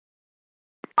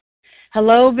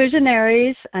Hello,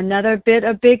 visionaries. Another bit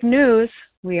of big news.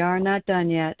 We are not done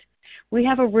yet. We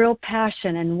have a real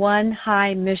passion and one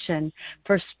high mission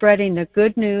for spreading the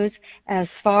good news as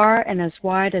far and as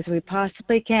wide as we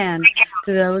possibly can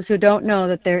to those who don't know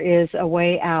that there is a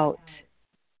way out.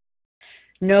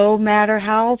 No matter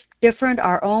how different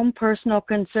our own personal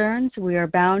concerns, we are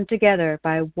bound together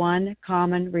by one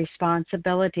common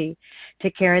responsibility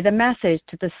to carry the message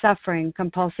to the suffering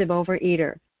compulsive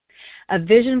overeater. A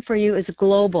vision for you is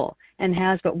global and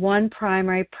has but one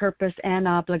primary purpose and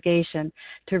obligation: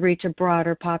 to reach a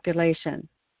broader population.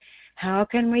 How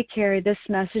can we carry this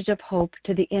message of hope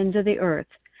to the ends of the earth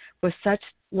with such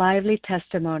lively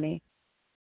testimony?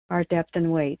 Our depth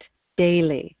and weight,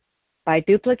 daily. By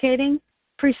duplicating?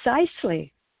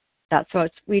 Precisely. That's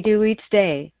what we do each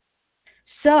day.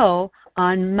 So,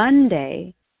 on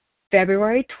Monday,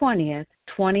 February 20th,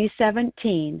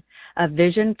 2017, A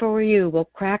Vision for You will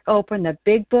crack open the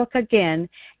big book again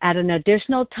at an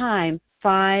additional time,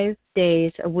 5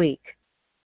 days a week,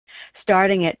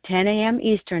 starting at 10 a.m.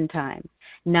 Eastern Time,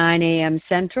 9 a.m.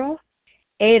 Central,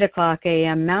 8 o'clock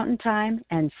a.m. Mountain Time,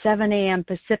 and 7 a.m.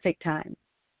 Pacific Time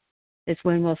is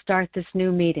when we'll start this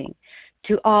new meeting.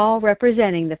 To all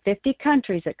representing the 50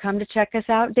 countries that come to check us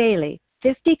out daily,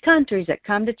 50 countries that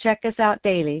come to check us out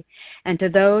daily, and to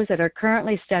those that are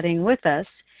currently studying with us,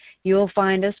 you will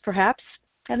find us perhaps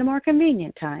at a more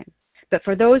convenient time. But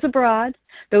for those abroad,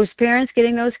 those parents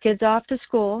getting those kids off to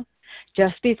school,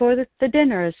 just before the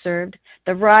dinner is served,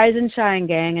 the Rise and Shine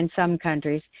gang in some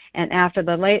countries, and after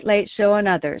the Late Late Show in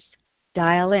others,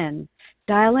 dial in.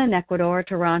 Dial in Ecuador,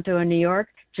 Toronto, and New York,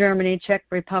 Germany, Czech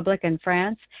Republic, and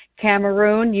France,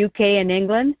 Cameroon, UK, and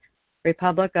England,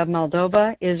 Republic of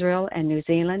Moldova, Israel, and New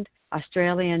Zealand,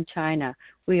 Australia, and China.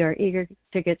 We are eager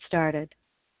to get started.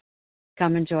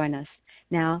 Come and join us.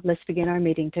 Now, let's begin our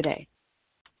meeting today.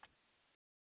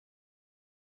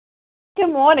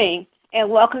 Good morning,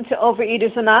 and welcome to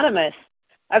Overeaters Anonymous,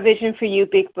 A Vision for You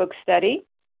Big Book Study.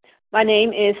 My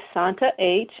name is Santa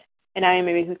H., and I am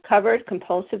a recovered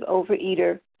compulsive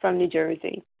overeater from New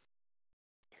Jersey.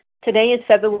 Today is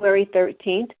February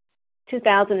 13th,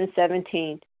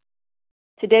 2017.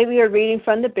 Today we are reading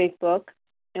from the Big Book,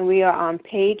 and we are on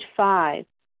page 5,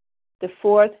 the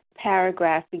fourth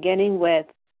paragraph, beginning with,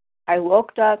 I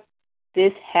woke up,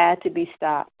 this had to be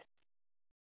stopped.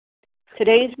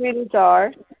 Today's readers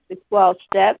are the 12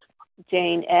 Steps,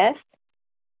 Jane S.,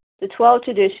 the 12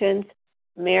 Traditions,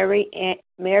 Mary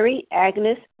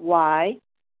Agnes Y.,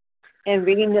 and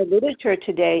reading the literature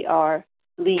today are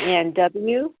Leanne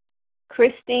W.,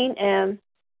 Christine M.,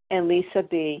 and Lisa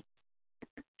B.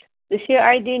 The share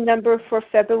ID number for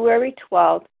February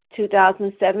 12th,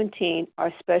 2017,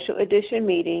 our special edition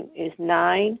meeting is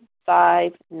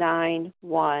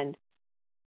 9591.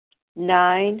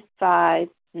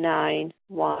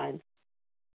 9591.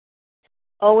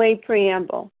 OA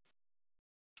Preamble.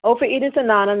 Overeaters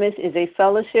Anonymous is a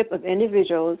fellowship of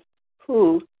individuals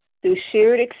who, through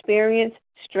shared experience,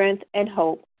 strength, and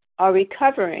hope, are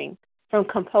recovering from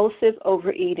compulsive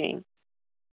overeating.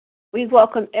 We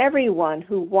welcome everyone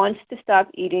who wants to stop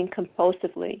eating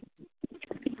compulsively.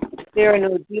 There are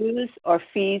no dues or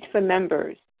fees for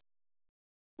members.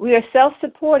 We are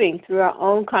self-supporting through our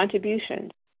own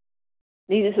contributions,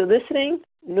 neither soliciting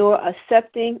nor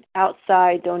accepting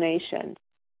outside donations.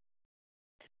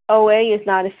 OA is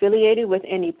not affiliated with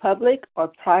any public or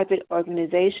private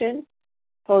organization,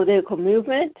 political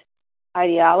movement,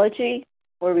 ideology,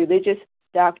 or religious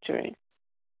doctrine.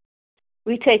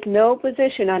 We take no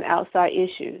position on outside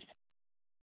issues.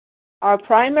 Our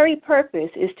primary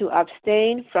purpose is to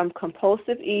abstain from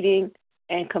compulsive eating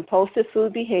and compulsive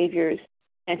food behaviors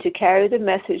and to carry the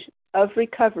message of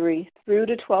recovery through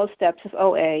the 12 steps of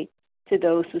OA to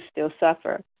those who still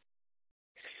suffer.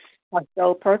 Our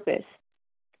sole purpose.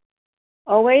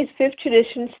 OA's fifth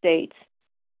tradition states,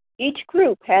 each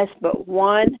group has but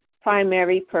one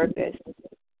primary purpose: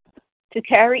 to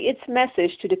carry its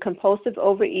message to the compulsive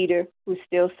overeater who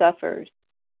still suffers.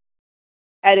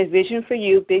 At A Vision for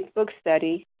You Big Book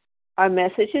Study, our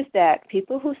message is that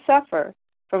people who suffer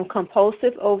from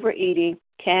compulsive overeating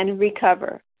can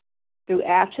recover through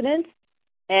abstinence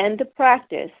and the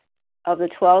practice of the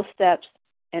 12 steps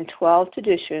and 12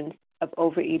 traditions of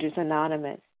Overeaters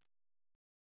Anonymous.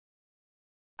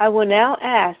 I will now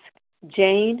ask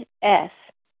Jane S.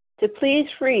 to please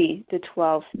read the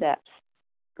 12 steps.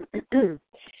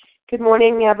 Good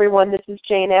morning, everyone. This is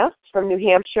Jane S. from New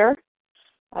Hampshire.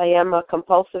 I am a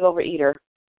compulsive overeater.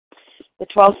 The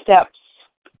 12 steps.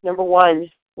 Number 1,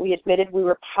 we admitted we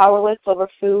were powerless over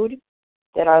food,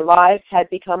 that our lives had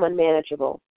become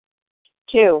unmanageable.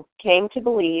 2, came to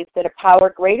believe that a power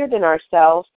greater than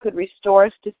ourselves could restore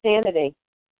us to sanity.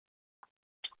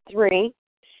 3,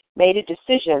 made a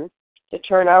decision to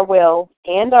turn our will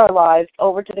and our lives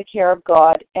over to the care of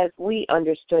God as we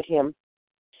understood Him.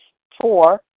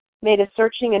 4, made a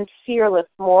searching and fearless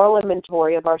moral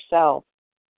inventory of ourselves.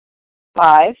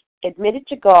 5, admitted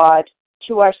to God,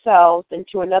 to ourselves, and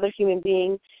to another human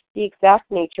being the exact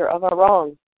nature of our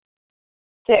wrong.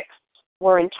 6,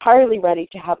 were entirely ready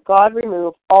to have God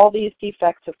remove all these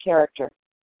defects of character.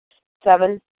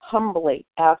 7, humbly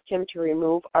asked Him to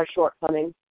remove our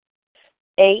shortcomings.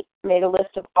 8, made a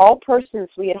list of all persons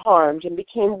we had harmed and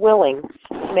became willing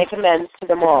to make amends to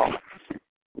them all.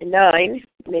 9,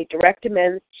 made direct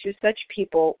amends to such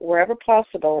people wherever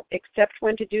possible, except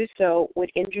when to do so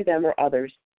would injure them or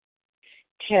others.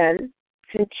 10,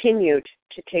 continued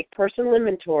to take personal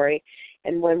inventory,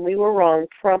 and when we were wrong,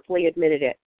 promptly admitted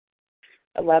it.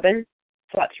 11,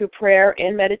 fought through prayer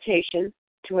and meditation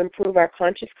to improve our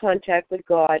conscious contact with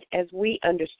God as we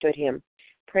understood Him,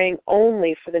 praying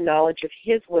only for the knowledge of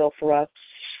His will for us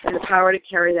and the power to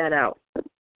carry that out.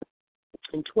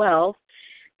 And 12,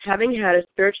 having had a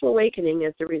spiritual awakening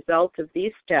as a result of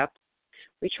these steps,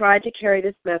 we tried to carry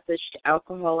this message to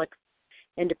alcoholics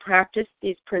and to practice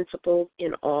these principles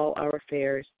in all our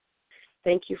affairs.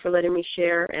 Thank you for letting me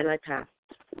share, and I pass.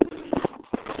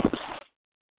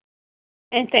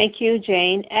 And thank you,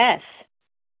 Jane S.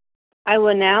 I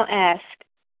will now ask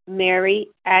Mary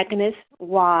Agnes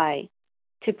Y.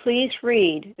 to please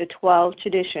read the 12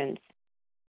 traditions.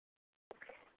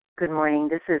 Good morning.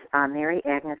 This is Mary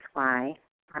Agnes Y.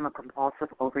 I'm a compulsive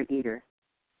overeater.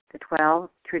 The 12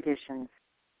 traditions.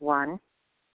 1,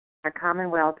 our common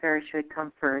welfare should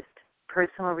come first.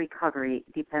 Personal recovery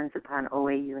depends upon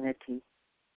OA unity.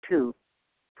 2,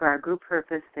 for our group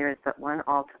purpose there is but one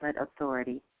ultimate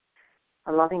authority,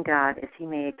 a loving God as He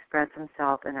may express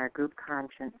Himself in our group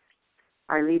conscience.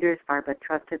 Our leaders are but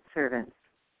trusted servants.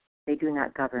 They do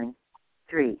not govern.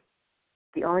 3,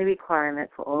 the only requirement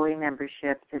for OA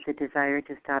membership is a desire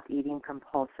to stop eating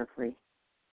compulsively.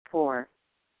 4,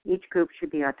 each group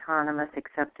should be autonomous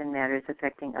except in matters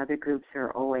affecting other groups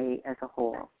or OA as a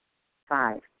whole.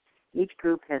 5, each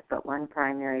group has but one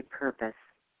primary purpose,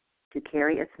 to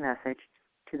carry its message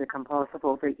to the compulsive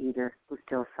overeater who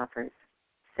still suffers.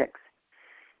 6,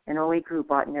 an OA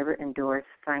group ought never endorse,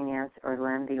 finance, or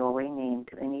lend the OA name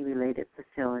to any related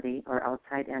facility or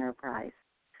outside enterprise,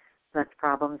 lest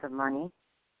problems of money,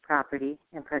 property,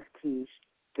 and prestige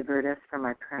divert us from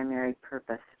our primary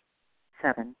purpose.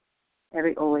 7,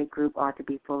 every OA group ought to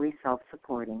be fully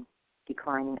self-supporting,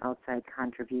 declining outside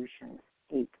contributions.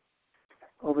 8,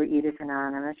 Overeaters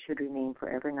Anonymous should remain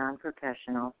forever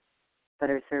non-professional,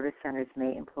 but our service centers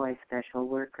may employ special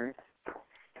workers.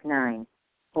 9,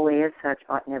 OA as such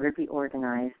ought never be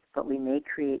organized, but we may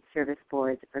create service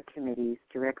boards or committees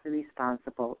directly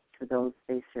responsible to those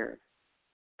they serve.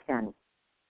 10,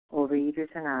 Overeaters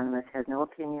Anonymous has no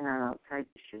opinion on outside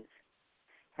issues.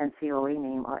 Hence, the OA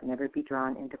name ought never be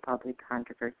drawn into public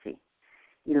controversy.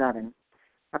 11,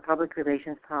 our public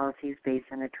relations policy is based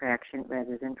on attraction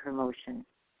rather than promotion.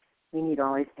 We need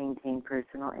always maintain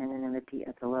personal anonymity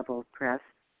at the level of press,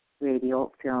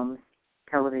 radio, films,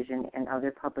 television, and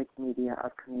other public media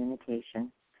of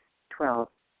communication. 12,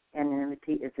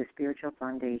 anonymity is the spiritual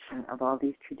foundation of all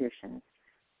these traditions,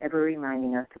 ever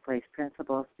reminding us to place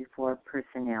principles before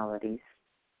personalities.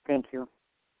 Thank you.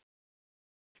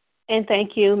 And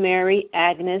thank you, Mary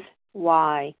Agnes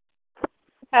Y.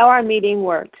 How our meeting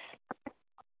works.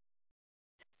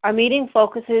 Our meeting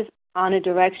focuses on the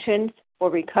directions for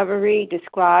recovery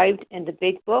described in the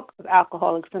Big Book of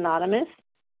Alcoholics Anonymous.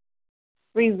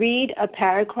 We read a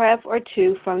paragraph or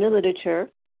two from the literature,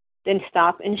 then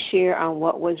stop and share on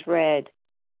what was read.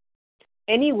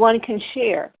 Anyone can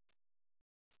share,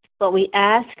 but we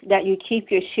ask that you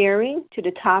keep your sharing to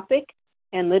the topic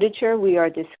and literature we are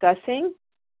discussing,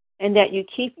 and that you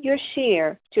keep your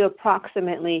share to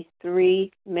approximately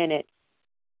 3 minutes.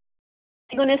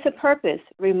 Singleness of purpose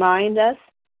remind us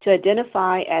to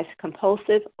identify as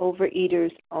compulsive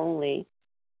overeaters only.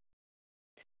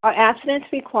 Our abstinence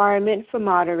requirement for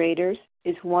moderators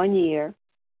is 1 year,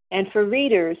 and for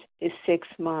readers is 6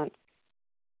 months.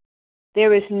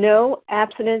 There is no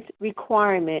abstinence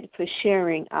requirement for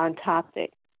sharing on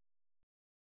topic.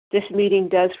 This meeting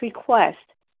does request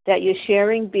that your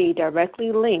sharing be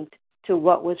directly linked to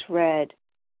what was read.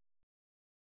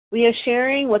 We are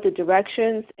sharing what the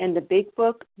directions in the Big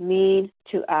Book mean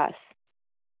to us.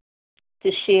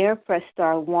 To share, press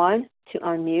star 1 to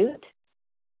unmute.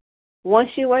 Once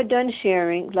you are done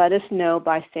sharing, let us know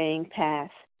by saying pass.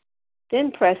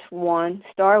 Then press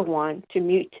star 1 to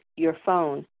mute your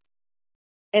phone.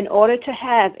 In order to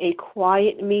have a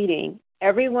quiet meeting,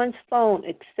 everyone's phone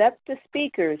except the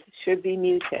speaker's should be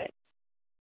muted.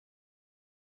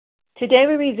 Today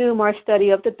we resume our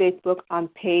study of the Big Book on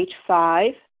page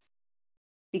 5,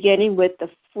 beginning with the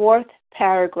 4th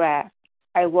paragraph.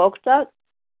 I woke up.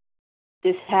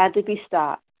 This had to be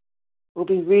stopped. We'll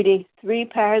be reading 3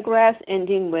 paragraphs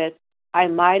ending with, I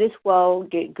might as well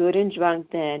get good and drunk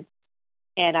then,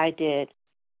 and I did.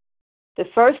 The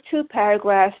first 2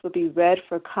 paragraphs will be read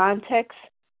for context,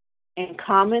 and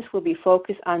comments will be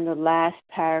focused on the last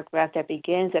paragraph that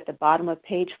begins at the bottom of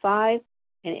page 5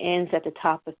 and ends at the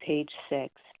top of page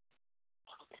 6.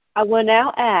 I will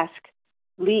now ask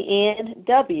Leanne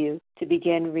W. to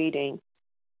begin reading.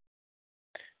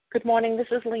 Good morning. This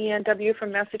is Leanne W.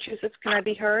 from Massachusetts. Can I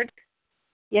be heard?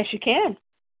 Yes, you can.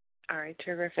 All right,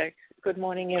 terrific. Good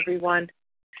morning, everyone.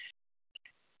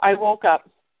 I woke up.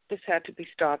 This had to be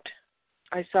stopped.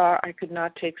 I saw I could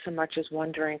not take so much as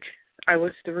one drink. I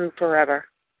was through forever.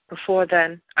 Before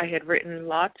then, I had written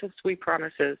lots of sweet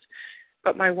promises,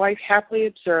 but my wife happily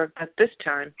observed that this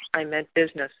time I meant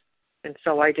business, and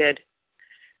so I did.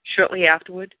 Shortly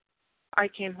afterward, I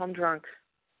came home drunk.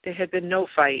 There had been no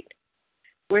fight.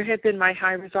 Where had been my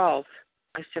high resolve?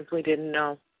 I simply didn't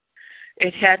know.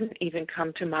 It hadn't even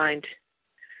come to mind.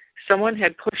 Someone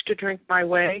had pushed a drink my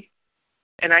way,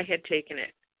 and I had taken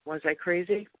it. Was I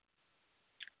crazy?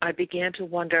 I began to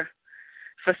wonder,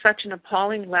 for such an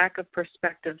appalling lack of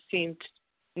perspective seemed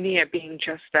near being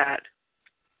just that.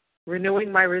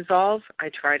 Renewing my resolve, I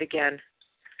tried again.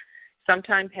 Some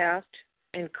time passed,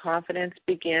 and confidence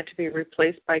began to be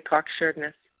replaced by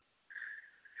cocksuredness.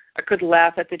 I could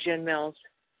laugh at the gin mills.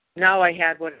 Now I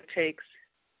had what it takes.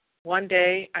 One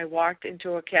day, I walked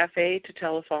into a cafe to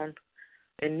telephone.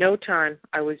 In no time,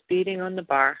 I was beating on the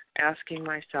bar, asking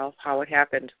myself how it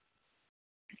happened.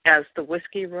 As the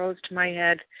whiskey rose to my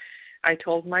head, I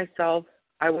told myself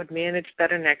I would manage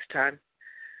better next time,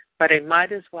 but I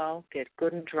might as well get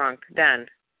good and drunk then,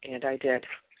 and I did.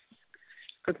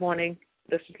 Good morning.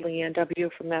 This is Leanne W.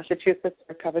 from Massachusetts,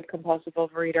 recovered compulsive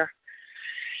overeater.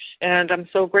 And I'm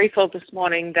so grateful this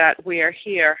morning that we are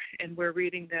here and we're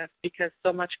reading this because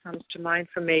so much comes to mind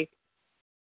for me.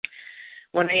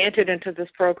 When I entered into this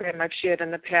program, I've shared in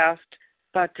the past,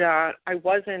 but I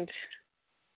wasn't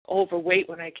overweight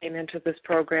when I came into this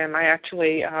program. I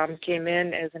actually came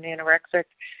in as an anorexic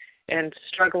and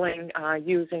struggling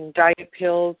using diet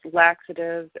pills,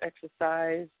 laxatives,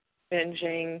 exercise,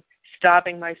 binging,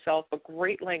 starving myself a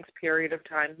great length period of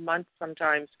time, months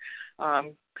sometimes,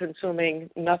 consuming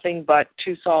nothing but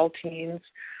 2 saltines,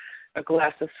 a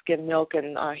glass of skim milk,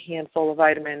 and a handful of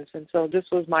vitamins. And so this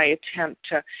was my attempt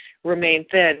to remain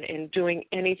thin and doing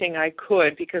anything I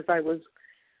could because I was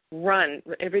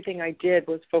everything I did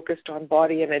was focused on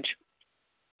body image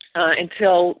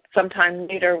until sometime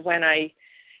later when I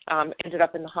ended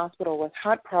up in the hospital with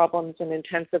heart problems and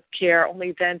intensive care.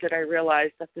 Only then did I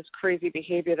realize that this crazy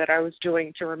behavior that I was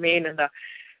doing to remain in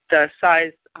the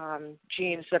size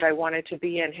jeans that I wanted to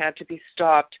be in had to be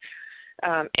stopped.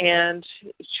 And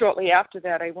shortly after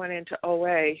that, I went into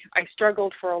OA. I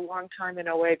struggled for a long time in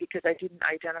OA because I didn't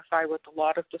identify with a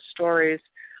lot of the stories,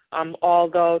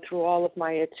 although through all of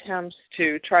my attempts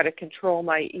to try to control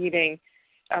my eating,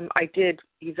 I did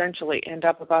eventually end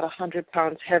up about 100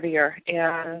 pounds heavier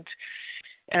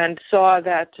and saw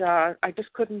that I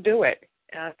just couldn't do it.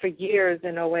 For years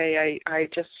in OA, I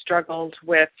just struggled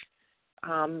with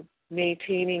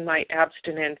maintaining my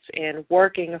abstinence and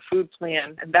working a food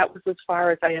plan, and that was as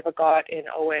far as I ever got in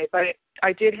OA. But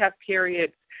I did have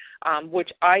periods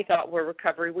which I thought were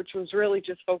recovery, which was really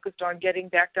just focused on getting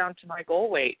back down to my goal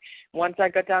weight. Once I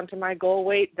got down to my goal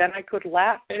weight, then I could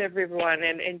laugh at everyone,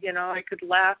 and I could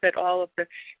laugh at all of the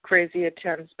crazy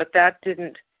attempts, but that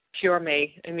didn't cure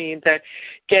me. I mean, that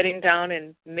getting down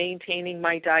and maintaining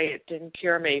my diet didn't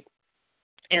cure me.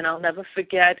 And I'll never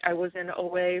forget, I was in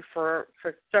OA for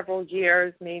several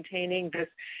years, maintaining this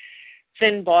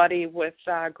thin body with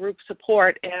group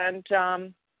support,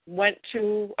 and went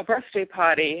to a birthday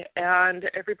party, and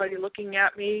everybody looking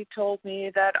at me told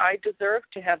me that I deserved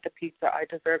to have the pizza, I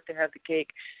deserved to have the cake,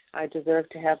 I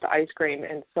deserved to have the ice cream,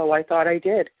 and so I thought I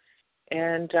did.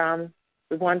 And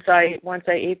once I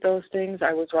ate those things,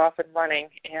 I was off and running,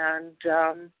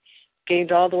 and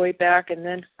gained all the way back and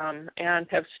then some, and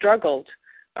have struggled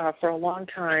for a long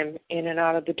time in and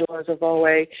out of the doors of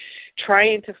OA,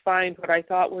 trying to find what I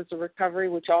thought was a recovery,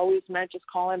 which always meant just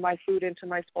calling my food into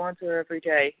my sponsor every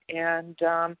day. And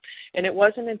it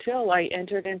wasn't until I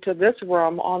entered into this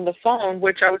room on the phone,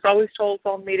 which I was always told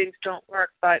phone meetings don't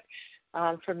work, but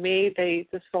for me,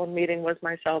 this phone meeting was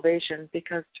my salvation,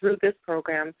 because through this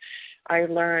program, I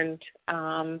learned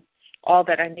all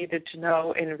that I needed to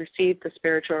know and receive the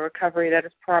spiritual recovery that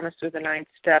is promised through the 9th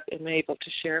step and able to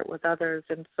share it with others.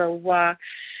 And so,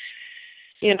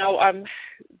 I'm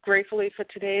gratefully for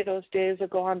today. Those days are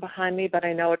gone behind me, but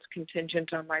I know it's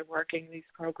contingent on my working these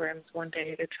programs one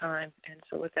day at a time. And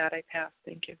so with that, I pass.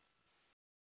 Thank you.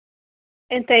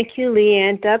 And thank you,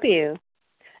 Leanne W.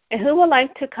 And who would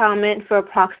like to comment for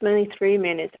approximately 3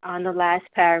 minutes on the last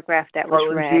paragraph that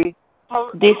was read?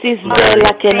 This is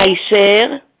Bella. Can I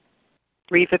share?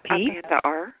 Reva P. Amanda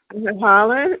R.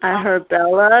 Harlan. I heard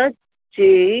Bella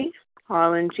G.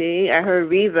 Harlan G. I heard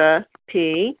Reva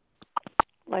P.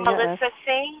 Melissa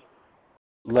C.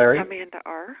 Larry. Amanda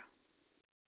R.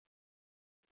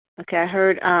 Okay, I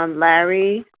heard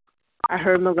Larry. I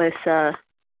heard Melissa.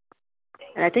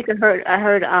 And I think I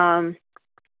heard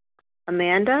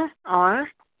Amanda R.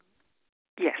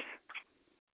 Yes.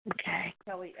 Okay.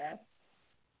 Kelly S.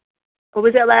 What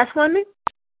was that last one?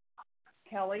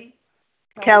 Kelly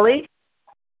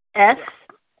S.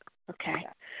 Okay.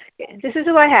 This is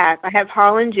who I have. I have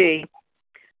Harlan G,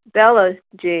 Bella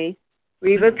G,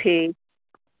 Reva P,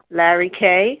 Larry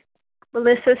K,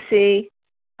 Melissa C,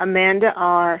 Amanda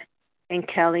R, and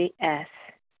Kelly S.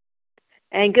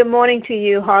 And good morning to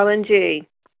you, Harlan G.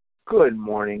 Good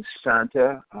morning,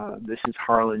 Santa. This is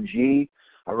Harlan G.,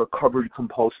 a recovered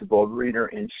compulsive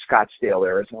overeater in Scottsdale,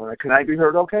 Arizona. Can I be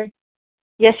heard okay?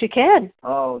 Yes, you can.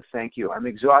 Oh, thank you. I'm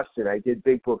exhausted. I did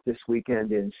Big Book this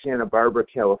weekend in Santa Barbara,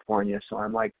 California, so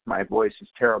I'm like, my voice is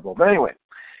terrible. But anyway,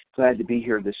 glad to be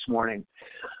here this morning.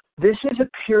 This is a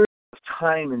period of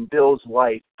time in Bill's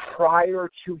life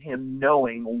prior to him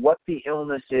knowing what the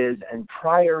illness is and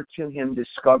prior to him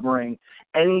discovering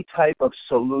any type of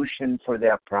solution for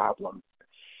that problem.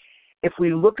 If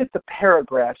we look at the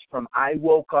paragraphs from I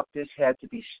woke up, this had to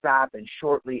be stopped, and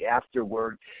shortly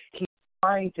afterward, he's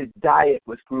trying to diet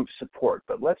with group support.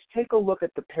 But let's take a look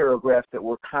at the paragraph that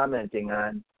we're commenting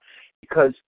on,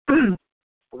 because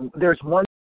there's one.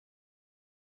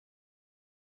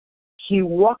 He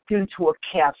walked into a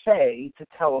cafe to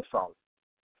telephone.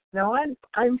 Now,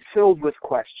 I'm filled with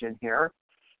question here.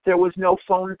 There was no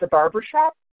phone at the barber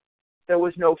shop. There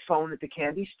was no phone at the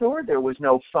candy store. There was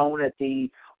no phone at the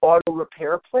auto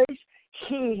repair place.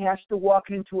 He has to walk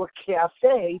into a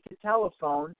cafe to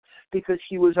telephone because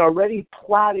he was already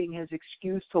plotting his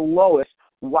excuse to Lois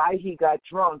why he got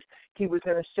drunk. He was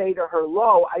going to say to her,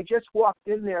 Lo, I just walked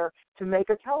in there to make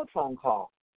a telephone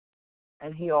call.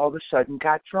 And he all of a sudden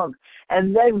got drunk.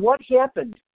 And then what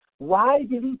happened? Why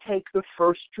did he take the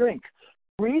first drink?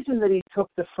 The reason that he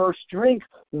took the first drink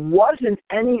wasn't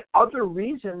any other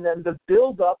reason than the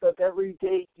buildup of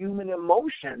everyday human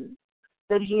emotion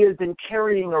that he had been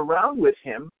carrying around with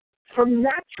him from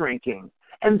not drinking.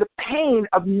 And the pain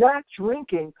of not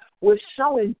drinking was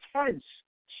so intense,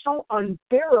 so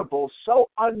unbearable, so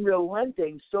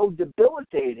unrelenting, so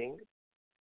debilitating,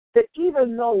 that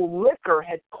even though liquor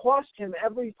had cost him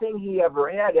everything he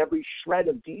ever had, every shred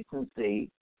of decency,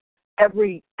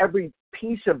 every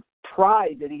piece of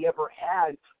pride that he ever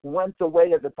had went the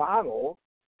way of the bottle,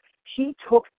 he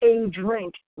took a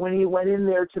drink when he went in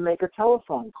there to make a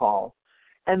telephone call.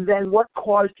 And then what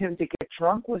caused him to get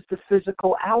drunk was the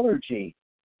physical allergy.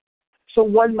 So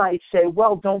one might say,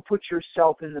 well, don't put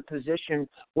yourself in the position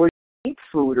where you eat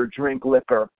food or drink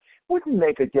liquor. Wouldn't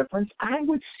make a difference. I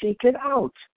would seek it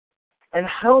out. And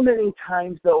how many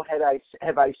times, though,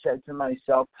 have I said to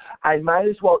myself, I might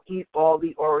as well eat all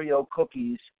the Oreo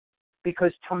cookies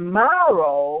because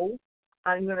tomorrow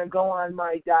I'm going to go on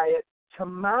my diet.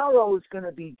 Tomorrow is going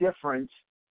to be different.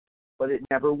 But it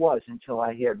never was until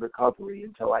I had recovery,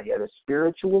 until I had a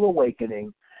spiritual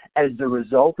awakening as the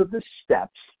result of the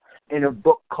steps in a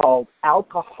book called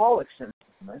Alcoholics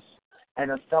Anonymous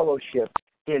and a fellowship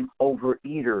in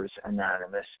Overeaters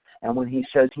Anonymous. And when he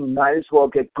says he might as well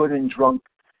get good and drunk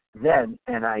then,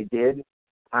 and I did,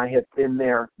 I have been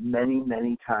there many,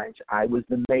 many times. I was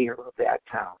the mayor of that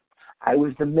town. I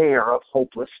was the mayor of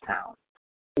Hopeless Town.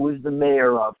 I was the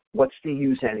mayor of What's the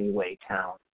Use Anyway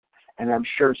Town. And I'm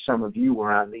sure some of you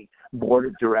were on the board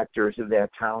of directors of that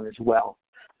town as well.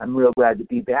 I'm real glad to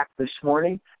be back this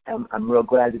morning, and I'm real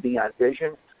glad to be on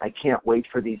Vision. I can't wait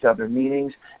for these other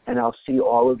meetings, and I'll see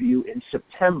all of you in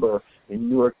September in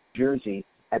Newark, Jersey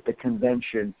at the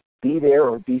convention. Be there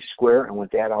or be square, and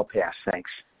with that, I'll pass.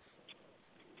 Thanks.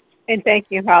 And thank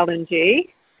you, Harlan G.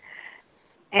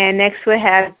 And next we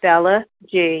have Bella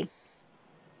G.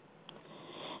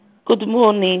 Good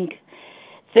morning.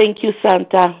 Thank you,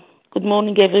 Santa. Good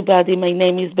morning, everybody. My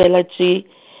name is Bella G.,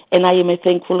 and I am a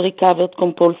thankful, recovered,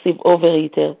 compulsive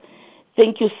overeater.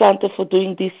 Thank you, Santa, for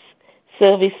doing this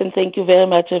service, and thank you very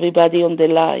much, everybody on the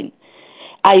line.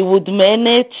 I would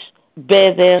manage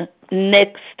better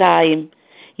next time.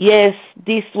 Yes,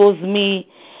 this was me.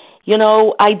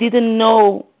 I didn't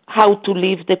know how to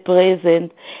live the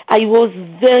present. I was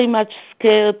very much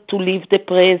scared to live the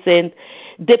present.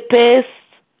 The past,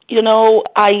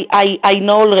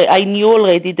 I knew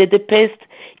already that the past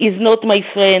is not my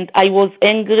friend. I was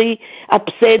angry,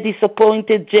 upset,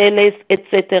 disappointed, jealous,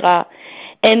 etc.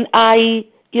 And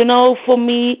for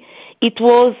me, it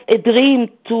was a dream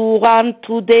to run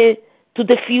to the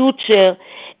future,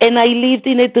 and I lived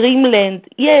in a dreamland.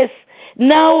 Yes,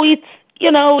 now it's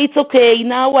okay.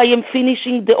 Now I am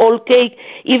finishing the whole cake,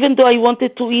 even though I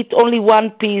wanted to eat only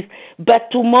one piece.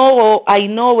 But tomorrow, I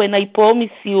know and I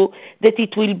promise you that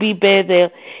it will be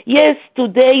better. Yes,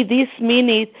 today, this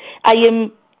minute, I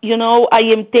am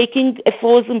taking a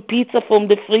frozen pizza from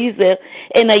the freezer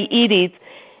and I eat it.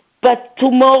 But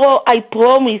tomorrow, I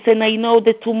promise, and I know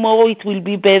that tomorrow it will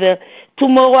be better.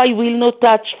 Tomorrow I will not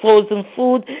touch frozen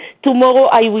food. Tomorrow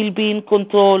I will be in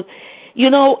control.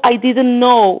 I didn't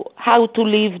know how to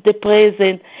live the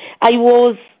present. I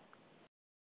was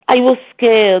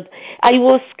scared. I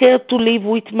was scared to live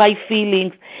with my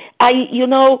feelings.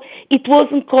 It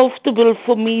wasn't comfortable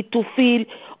for me to feel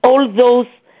all those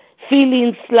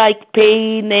feelings like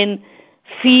pain and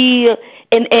fear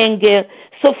and anger.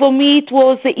 So for me it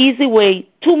was the easy way.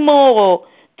 Tomorrow.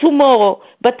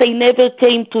 But I never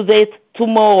came to that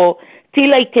tomorrow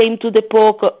till I came to the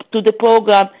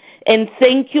program. And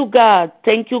thank you, God.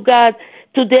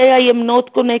 Today I am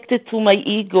not connected to my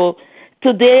ego.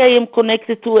 Today I am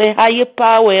connected to a higher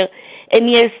power.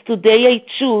 And yes, today I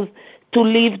choose to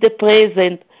live the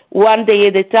present one day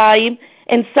at a time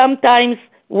and sometimes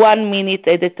 1 minute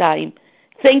at a time.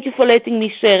 Thank you for letting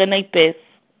me share, and I pass.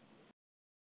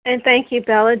 And thank you,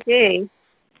 Bella G.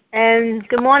 And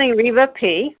good morning, Reva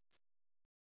P.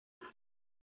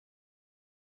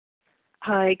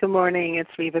 Hi, good morning.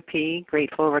 It's Reva P.,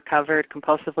 grateful, recovered,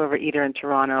 compulsive overeater in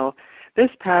Toronto.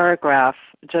 This paragraph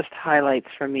just highlights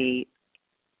for me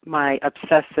my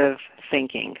obsessive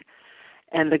thinking.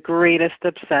 And the greatest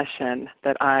obsession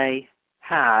that I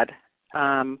had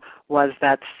was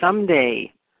that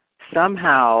someday,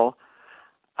 somehow,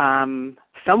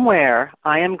 somewhere,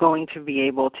 I am going to be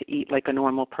able to eat like a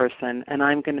normal person, and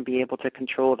I'm going to be able to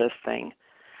control this thing.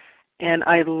 And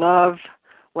I love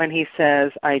when he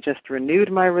says, I just renewed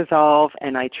my resolve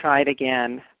and I tried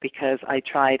again, because I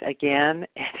tried again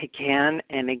and again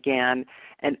and again.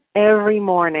 And every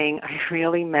morning I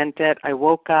really meant it. I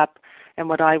woke up, and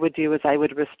what I would do is I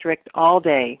would restrict all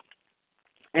day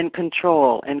and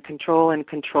control and control and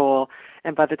control.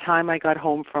 And by the time I got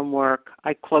home from work,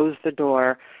 I closed the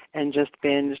door and just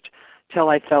binged till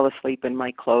I fell asleep in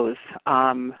my clothes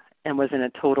and was in a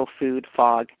total food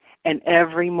fog. And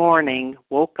every morning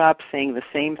woke up saying the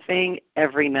same thing,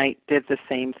 every night did the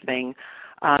same thing.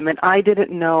 And I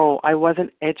didn't know, I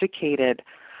wasn't educated.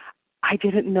 I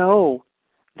didn't know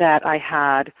that I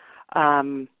had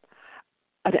an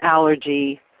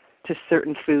allergy to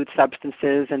certain food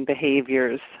substances and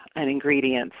behaviors and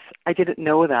ingredients. I didn't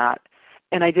know that.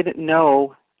 And I didn't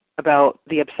know about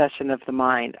the obsession of the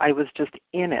mind. I was just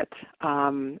in it,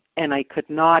 and I could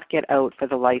not get out for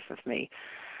the life of me.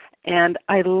 And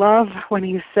I love when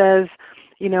he says,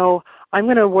 I'm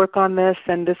going to work on this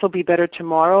and this will be better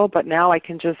tomorrow, but now I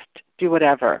can just do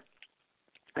whatever.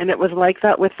 And it was like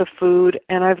that with the food,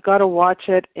 and I've got to watch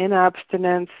it in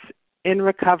abstinence, in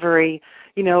recovery.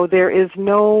 There's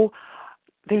no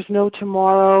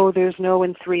tomorrow, there's no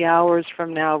in 3 hours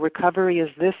from now. Recovery is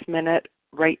this minute,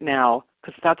 right now,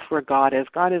 because that's where God is.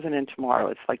 God isn't in tomorrow.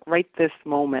 It's like right this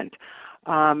moment.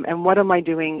 And what am I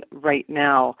doing right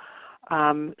now?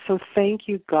 So thank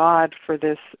you, God, for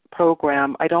this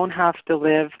program. I don't have to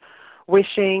live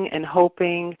wishing and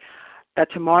hoping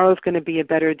that tomorrow is going to be a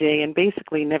better day and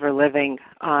basically never living,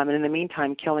 and in the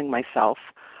meantime killing myself.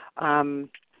 And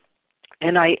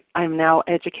I'm now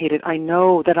educated. I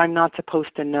know that I'm not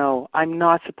supposed to know. I'm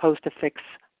not supposed to fix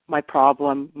my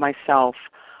problem myself.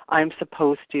 I'm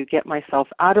supposed to get myself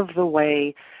out of the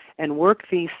way and work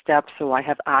these steps so I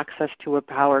have access to a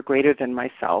power greater than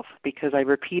myself, because I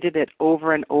repeated it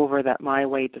over and over that my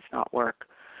way does not work.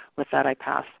 With that, I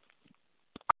pass.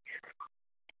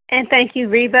 And thank you,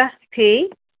 Reba P.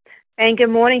 And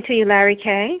good morning to you, Larry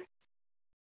K.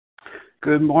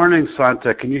 Good morning,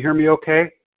 Santa. Can you hear me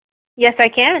okay? Yes, I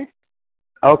can.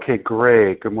 Okay,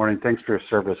 great. Good morning. Thanks for your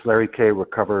service. Larry K.,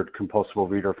 recovered compulsive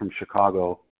overeater from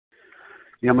Chicago.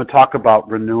 I'm going to talk about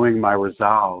renewing my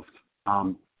resolve.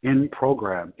 In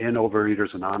program, in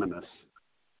Overeaters Anonymous,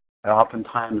 I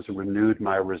oftentimes renewed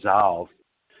my resolve.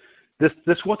 This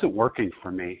wasn't working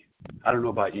for me. I don't know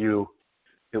about you.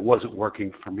 It wasn't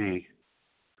working for me.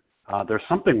 There's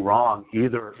something wrong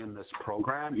either in this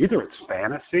program, either it's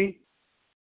fantasy,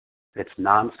 it's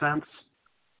nonsense,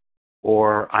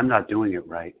 or I'm not doing it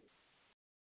right.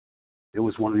 It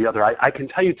was one or the other. I can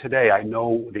tell you today, I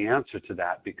know the answer to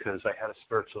that because I had a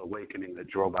spiritual awakening that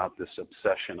drove out this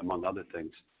obsession, among other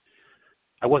things.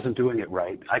 I wasn't doing it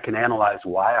right. I can analyze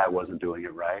why I wasn't doing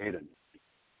it right, and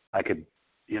I could,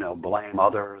 blame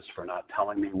others for not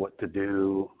telling me what to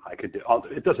do.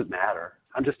 It doesn't matter.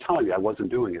 I'm just telling you I wasn't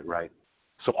doing it right.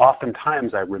 So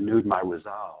oftentimes I renewed my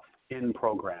resolve in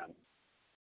program.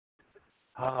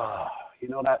 You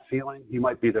know that feeling? You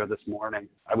might be there this morning.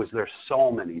 I was there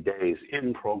so many days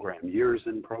in program, years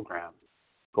in program,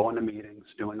 going to meetings,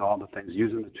 doing all the things,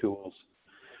 using the tools,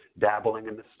 dabbling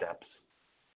in the steps.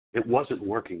 It wasn't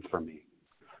working for me,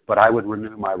 but I would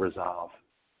renew my resolve.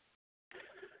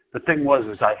 The thing was,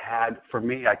 I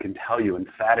can tell you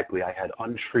emphatically, I had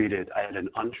an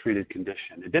untreated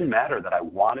condition. It didn't matter that I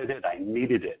wanted it, I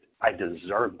needed it, I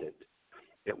deserved it.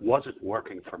 It wasn't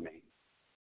working for me.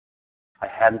 I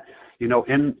hadn't, in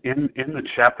the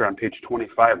chapter on page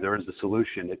 25, there is a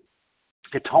solution.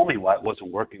 It told me why it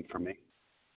wasn't working for me.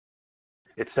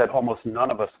 It said almost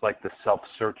none of us like the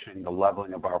self-searching, the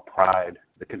leveling of our pride,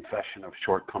 the confession of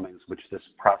shortcomings, which this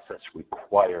process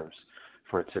requires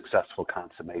for its successful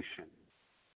consummation.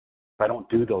 If I don't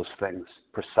do those things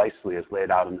precisely as laid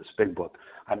out in this big book,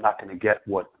 I'm not going to get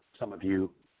what some of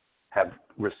you have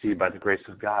received by the grace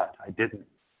of God. I didn't.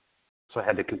 So I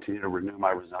had to continue to renew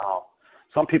my resolve.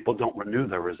 Some people don't renew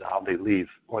their resolve. They leave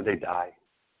or they die.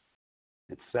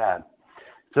 It's sad.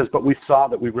 It says, but we saw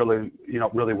that we really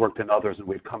worked in others, and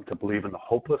we've come to believe in the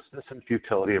hopelessness and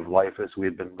futility of life as we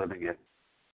had been living it.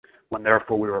 When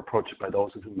therefore we were approached by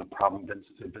those in whom the problem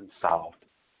had been solved,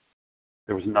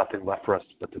 there was nothing left for us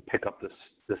but to pick up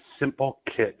this simple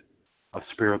kit of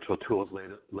spiritual tools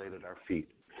laid at our feet.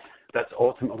 That's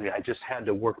ultimately, I just had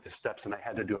to work the steps, and I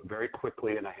had to do it very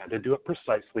quickly, and I had to do it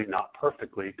precisely, not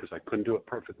perfectly, because I couldn't do it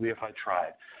perfectly if I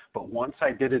tried. But once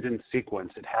I did it in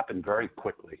sequence, it happened very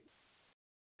quickly.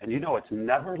 And it's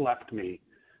never left me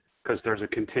because there's a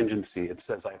contingency. It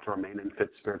says I have to remain in fit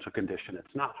spiritual condition.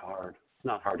 It's not hard. It's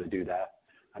not hard to do that.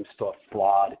 I'm still a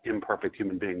flawed, imperfect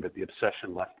human being, but the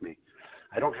obsession left me.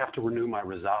 I don't have to renew my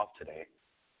resolve today.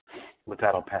 With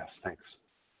that, I'll pass. Thanks.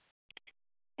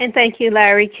 And thank you,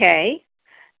 Larry K.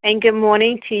 And good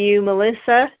morning to you,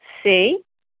 Melissa C.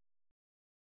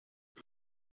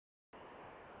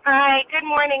 Hi, good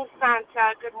morning,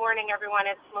 Santa. Good morning, everyone.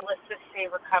 It's Melissa C.,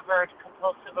 recovered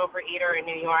compulsive overeater in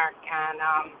New York. And,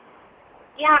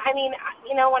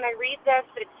 when I read this,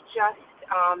 it's just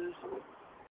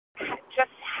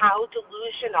how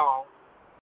delusional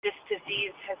this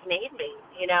disease has made me,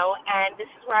 and this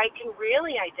is where I can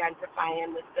really identify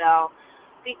in with Bill,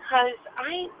 because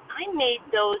I made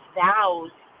those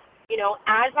vows,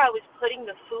 as I was putting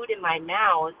the food in my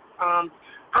mouth.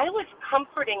 I was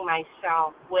comforting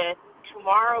myself with,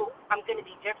 tomorrow I'm going to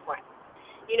be different,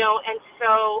 and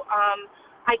so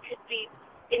I could be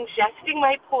ingesting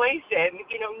my poison,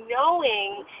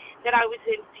 knowing that I was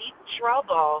in deep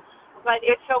trouble, but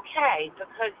it's okay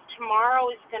because tomorrow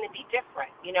is going to be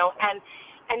different,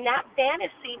 and that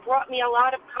fantasy brought me a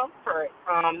lot of comfort,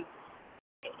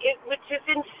 which is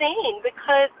insane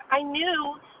because I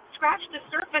knew, scratch the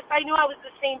surface, I knew I was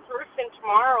the same person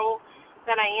tomorrow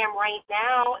that I am right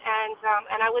now,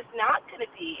 and I was not going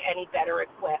to be any better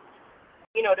equipped,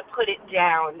 to put it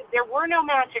down. There were no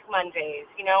Magic Mondays,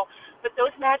 but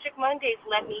those Magic Mondays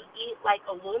let me eat like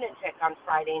a lunatic on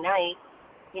Friday night,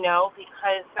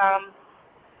 because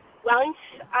once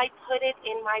I put it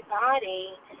in my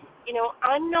body,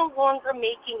 I'm no longer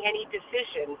making any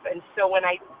decisions. And so when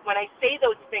I say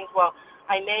those things, well,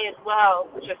 I may as well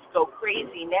just go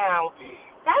crazy now,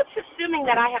 that's assuming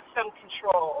that I have some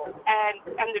control.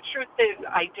 And the truth is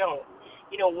I don't.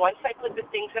 Once I put the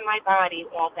things in my body,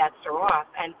 all bets are off.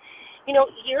 And,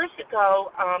 years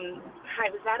ago, I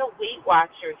was at a Weight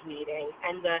Watchers meeting,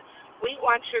 and the Weight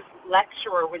Watchers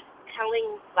lecturer was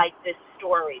telling, this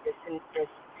story, this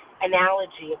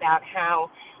analogy about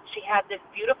how she had this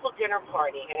beautiful dinner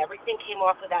party, and everything came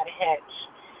off without a hitch.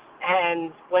 And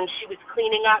when she was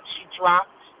cleaning up, she dropped,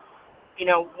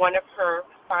 one of her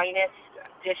finest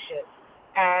dishes.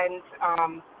 And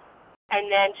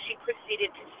then she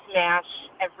proceeded to smash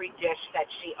every dish that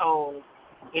she owned,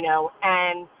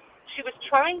 and she was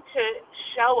trying to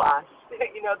show us,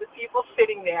 the people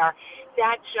sitting there,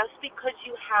 that just because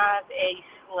you have a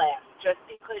slip, just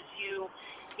because you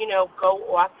go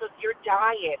off of your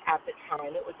diet at the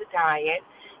time, it was a diet,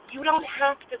 you don't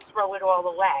have to throw it all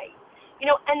away.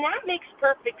 And that makes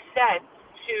perfect sense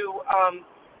to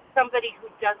somebody who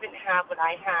doesn't have what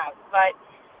I have. But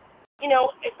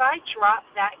if I drop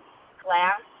that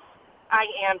glass, I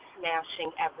am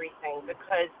smashing everything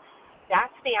because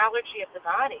that's the allergy of the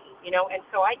body, and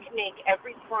so I can make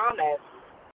every promise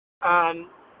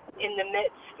in the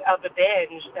midst of a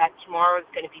binge that tomorrow is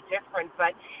going to be different.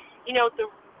 But, the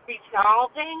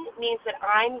resolving means that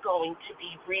I'm going to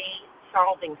be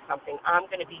solving something. I'm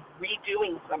going to be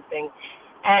redoing something.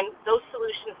 And those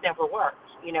solutions never worked.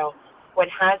 What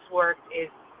has worked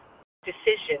is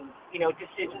decisions,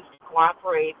 decisions to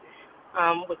cooperate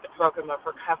with the program of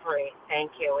recovery.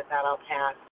 Thank you. With that, I'll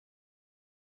pass.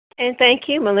 And thank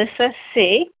you, Melissa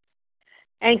C.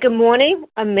 And good morning,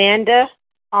 Amanda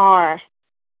R.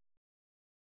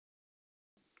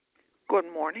 Good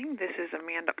morning. This is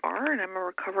Amanda R., and I'm a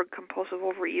recovered compulsive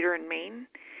overeater in Maine.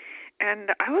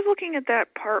 And I was looking at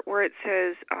that part where it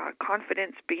says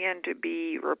confidence began to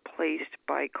be replaced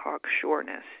by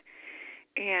cocksureness.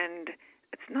 And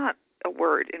it's not a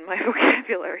word in my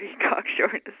vocabulary,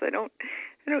 cocksureness. I don't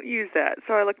use that.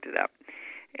 So I looked it up.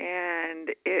 And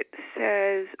it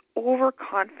says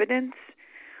overconfidence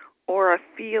or a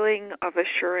feeling of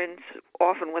assurance,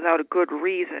 often without a good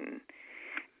reason.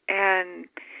 And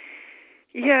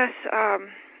yes,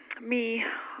 me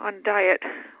on diet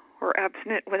or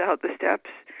abstinent without the steps,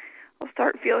 I'll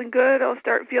start feeling good. I'll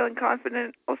start feeling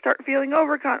confident. I'll start feeling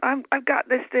I've got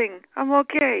this thing. I'm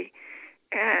okay.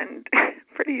 And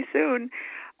pretty soon,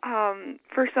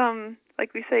 for some,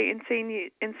 like we say,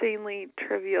 insanely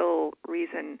trivial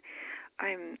reason,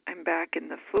 I'm back in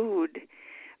the food.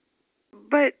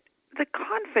 But the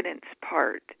confidence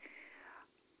part,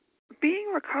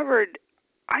 being recovered,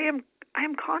 I am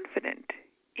confident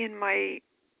in my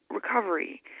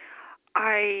recovery.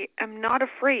 I am not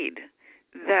afraid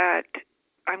that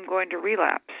I'm going to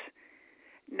relapse.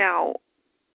 Now,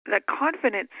 that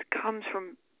confidence comes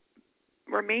from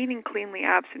remaining cleanly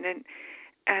abstinent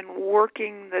and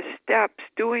working the steps,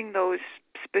 doing those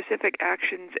specific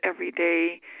actions every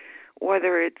day,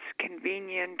 whether it's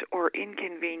convenient or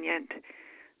inconvenient.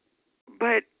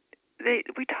 But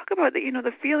we talk about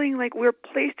the feeling like we're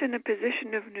placed in a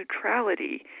position of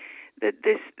neutrality, that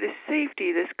this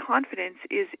safety, this confidence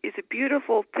is a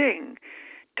beautiful thing,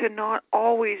 to not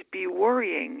always be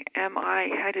worrying, am I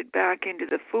headed back into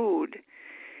the food?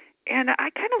 And I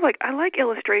like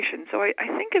illustration, so I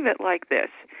think of it like this.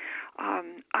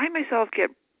 I myself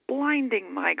get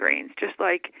blinding migraines, just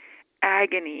like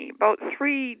agony, about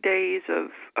 3 days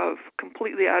of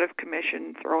completely out of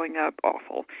commission, throwing up,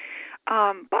 awful.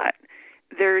 But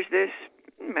there's this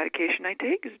medication I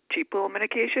take, is a cheap little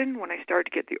medication. When I start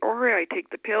to get the aura, I take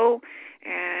the pill,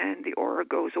 and the aura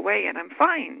goes away, and I'm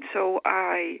fine. So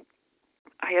I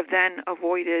have then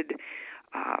avoided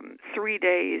 3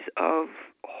 days of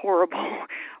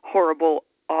horrible,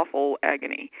 awful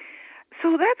agony.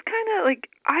 So that's kind of like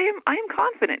I am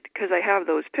confident because I have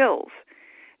those pills.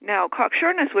 Now,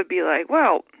 cocksureness would be like,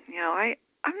 well,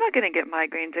 I'm not going to get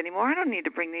migraines anymore. I don't need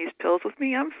to bring these pills with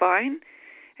me. I'm fine.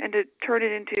 And to turn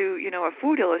it into, a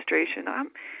food illustration,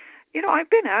 I've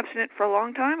been abstinent for a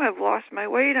long time. I've lost my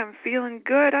weight. I'm feeling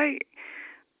good. I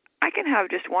can have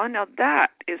just one. Now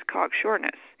that is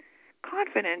cocksureness.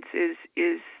 Confidence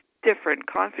is different.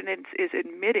 Confidence is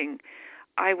admitting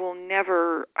I will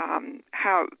never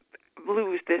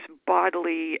lose this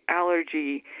bodily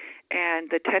allergy and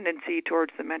the tendency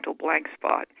towards the mental blank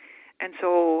spot. And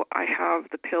so I have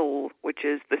the pill, which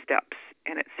is the steps,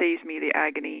 and it saves me the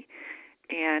agony.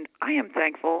 And I am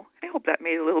thankful. I hope that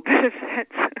made a little bit of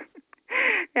sense.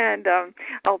 And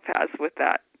I'll pass with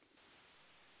that.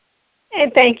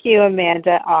 And thank you,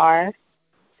 Amanda R.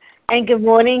 And good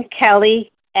morning,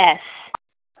 Kelly S.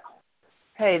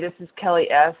 Hey, this is Kelly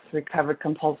S., recovered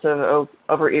compulsive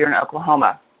overeater in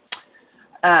Oklahoma.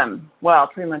 Well,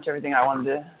 pretty much everything I wanted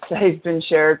to say has been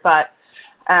shared, but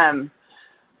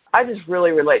I just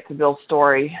really relate to Bill's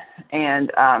story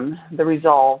and the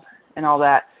resolve and all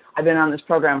that. I've been on this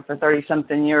program for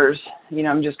 30-something years.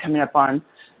 I'm just coming up on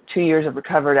 2 years of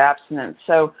recovered abstinence.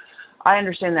 So I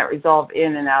understand that resolve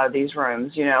in and out of these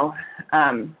rooms,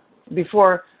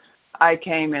 Before I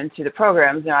came into the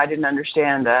programs, I didn't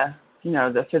understand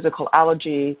the physical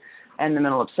allergy and the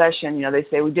mental obsession. They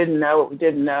say we didn't know what we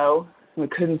didn't know. We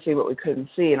couldn't see what we couldn't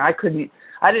see. And I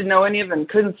didn't know any of it and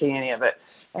couldn't see any of it.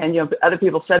 And, other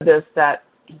people said this, that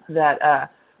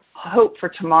hope for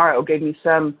tomorrow gave me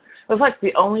it was like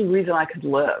the only reason I could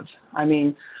live. I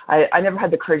mean, I never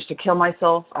had the courage to kill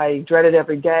myself. I dreaded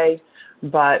every day,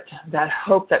 but that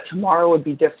hope that tomorrow would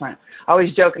be different. I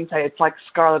always joke and say it's like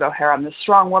Scarlett O'Hara. I'm this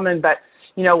strong woman, but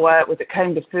you know what, with it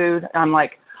cutting to food, I'm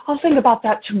like, I'll think about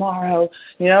that tomorrow.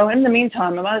 In the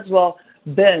meantime, I might as well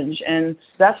binge. And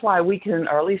that's why we can,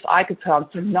 or at least I could put on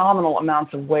phenomenal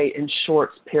amounts of weight in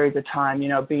short periods of time,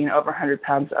 being over 100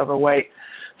 pounds overweight.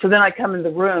 So then I come into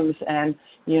the rooms and,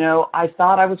 I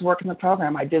thought I was working the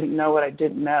program. I didn't know what I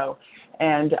didn't know.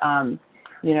 And,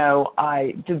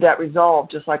 I did that resolve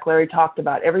just like Larry talked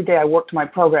about. Every day I worked my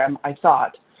program, I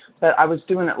thought, but I was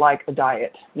doing it like a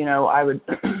diet. I would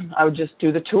I would just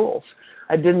do the tools.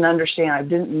 I didn't understand. I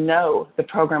didn't know the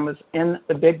program was in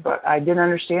the big book. I didn't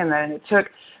understand that. And it took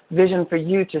Vision for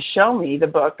You to show me the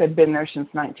book that had been there since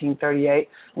 1938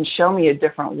 and show me a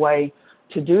different way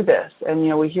to do this. And,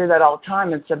 we hear that all the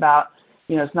time. It's about,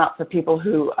 it's not for people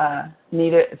who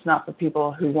need it. It's not for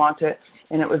people who want it.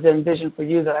 And it was in Vision for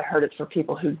You that I heard it's for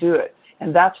people who do it.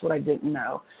 And that's what I didn't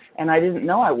know. And I didn't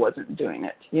know I wasn't doing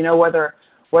it.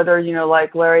 Whether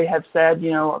like Larry had said,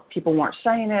 people weren't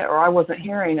saying it or I wasn't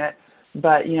hearing it.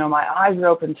 But, my eyes are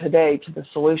open today to the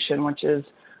solution, which is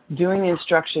doing the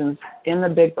instructions in the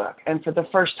big book. And for the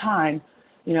first time,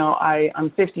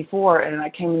 I'm 54 and I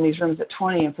came in these rooms at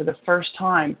 20. And for the first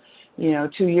time, 2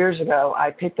 years ago,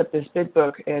 I picked up this big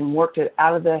book and worked it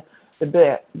out of the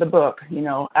book,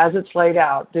 as it's laid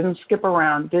out, didn't skip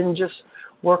around, didn't just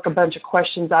work a bunch of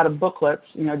questions out of booklets,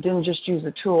 didn't just use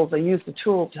the tools. I used the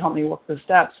tools to help me work the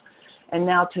steps. And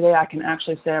now today I can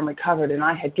actually say I'm recovered and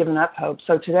I had given up hope.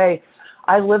 So today,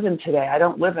 I live in today. I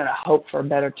don't live in a hope for a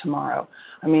better tomorrow.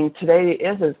 I mean, today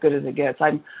is as good as it gets.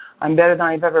 I'm better than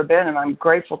I've ever been, and I'm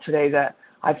grateful today that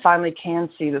I finally can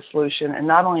see the solution. And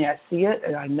not only I see it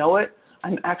and I know it,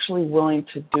 I'm actually willing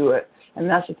to do it. And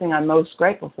that's the thing I'm most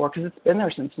grateful for because it's been there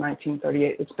since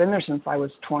 1938. It's been there since I was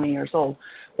 20 years old.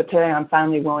 But today I'm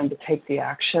finally willing to take the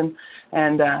action.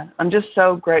 And I'm just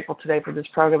so grateful today for this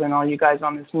program and all you guys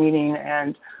on this meeting.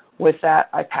 And with that,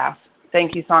 I pass.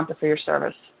 Thank you, Santa, for your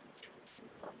service.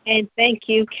 And thank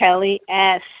you, Kelly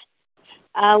S.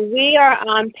 We are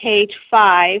on page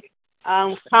 5.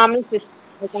 Comments is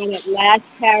on that last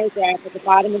paragraph at the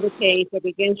bottom of the page that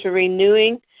begins with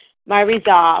renewing my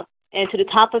resolve. And to the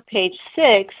top of page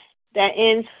 6, that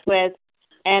ends with,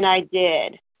 and I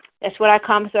did. That's what our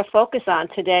comments are focused on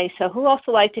today. So who else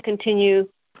would like to continue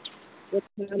with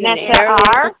Nessa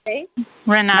R.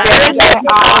 Renata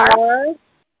R.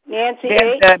 Nancy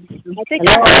H. I think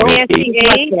I heard Nancy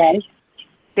H.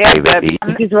 This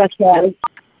is Raquel.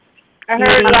 I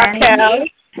heard Raquel.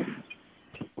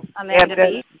 Amanda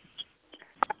B.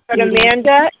 I heard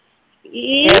Amanda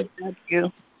E.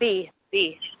 B.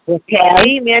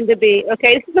 Okay. Amanda B.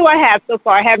 Okay, this is who I have so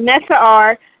far. I have Nessa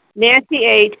R., Nancy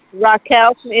H.,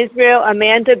 Raquel from Israel,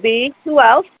 Amanda B. Who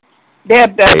else?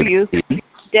 Deb W.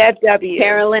 Deb W.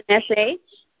 Carolyn S.H.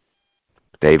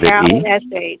 David Carolyn E.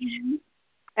 S.H.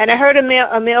 And I heard a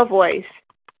male voice.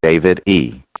 David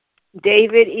E.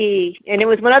 David E. And it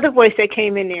was one other voice that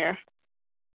came in there.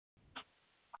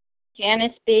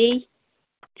 Janice B.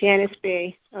 Janice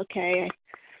B. Okay.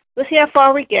 Let's see how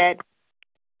far we get.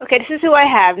 Okay, this is who I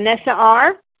have. Nessa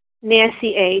R.,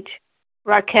 Nancy H.,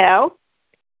 Raquel,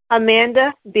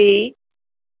 Amanda B.,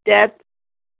 Deb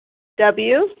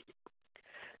W.,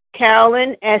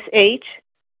 Carolyn S.H.,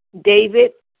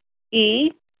 David E.,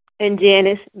 and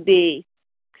Janice B.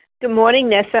 Good morning,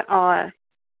 Nessa R.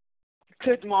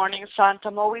 Good morning, Santa.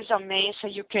 I'm always amazed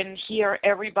that you can hear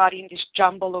everybody in this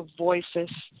jumble of voices.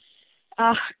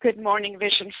 Good morning,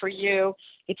 Vision for You.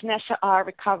 It's Nessa R.,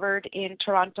 recovered in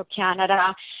Toronto,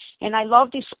 Canada. And I love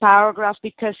this paragraph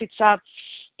because it's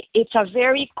a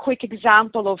very quick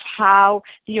example of how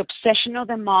the obsession of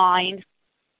the mind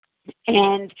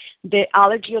and the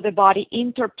allergy of the body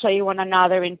interplay one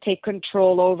another and take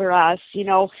control over us.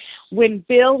 When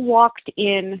Bill walked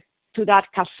in to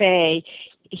that cafe,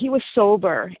 he was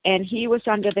sober and he was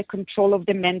under the control of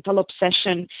the mental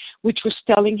obsession, which was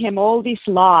telling him all these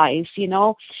lies.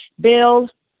 Bill,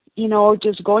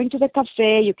 just going to the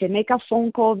cafe, you can make a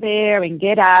phone call there and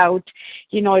get out.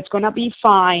 It's going to be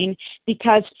fine,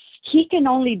 because he can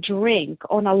only drink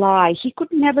on a lie. He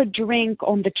could never drink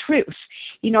on the truth.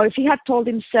 If he had told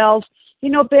himself,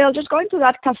 Bill, just go into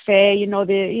that cafe,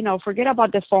 forget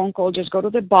about the phone call, just go to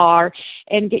the bar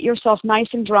and get yourself nice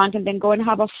and drunk and then go and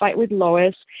have a fight with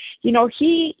Lois.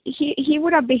 He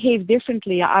would have behaved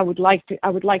differently, I would like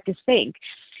to think.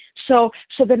 So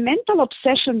the mental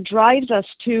obsession drives us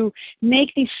to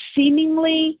make these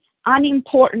seemingly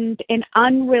unimportant and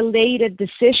unrelated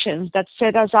decisions that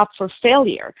set us up for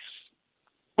failure.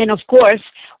 And of course,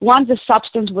 once the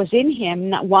substance was in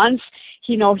him, once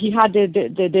he had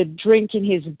the drink in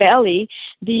his belly,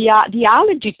 the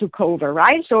allergy took over,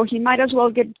 right? So he might as well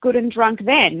get good and drunk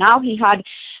then. Now he had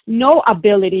no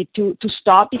ability to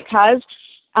stop, because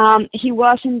he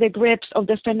was in the grips of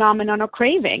the phenomenon of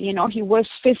craving. He was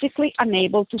physically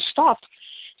unable to stop.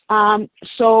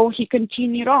 So he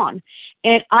continued on.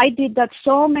 And I did that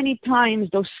so many times,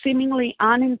 those seemingly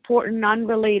unimportant,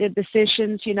 unrelated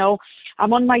decisions.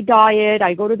 I'm on my diet.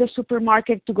 I go to the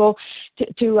supermarket to go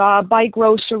to buy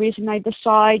groceries, and I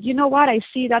decide, you know what, I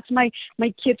see that's my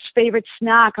kid's favorite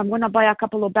snack. I'm going to buy a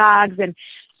couple of bags, and,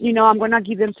 I'm going to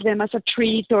give them to them as a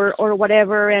treat or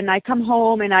whatever. And I come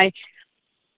home and I'm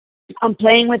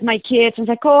playing with my kids. It's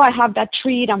like, oh, I have that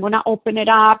treat. I'm going to open it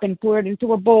up and pour it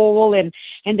into a bowl, and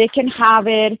they can have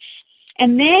it.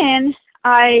 And then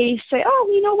I say, oh,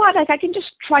 you know what? Like, I can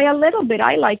just try a little bit.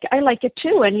 I like it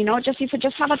too. And, just if I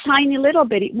just have a tiny little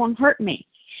bit, it won't hurt me.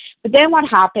 But then what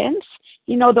happens?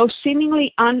 Those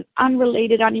seemingly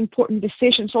unrelated, unimportant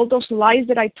decisions, all those lies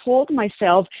that I told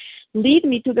myself lead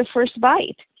me to the first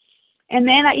bite. And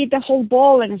then I eat the whole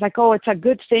bowl, and it's like, oh, it's a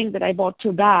good thing that I bought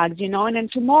 2 bags, And then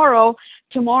tomorrow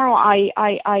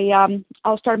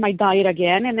I'll start my diet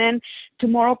again. And then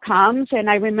tomorrow comes, and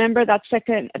I remember the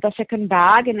second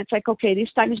bag, and it's like, okay,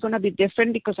 this time is going to be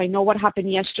different because I know what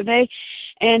happened yesterday,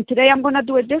 and today I'm going to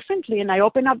do it differently. And I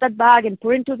open up that bag and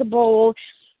pour it into the bowl,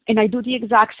 and I do the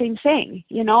exact same thing.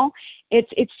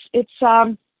 It's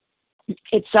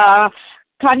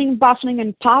cunning, baffling,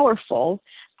 and powerful.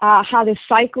 How the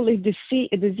cycle of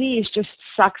disease just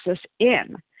sucks us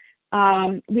in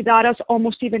without us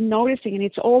almost even noticing. And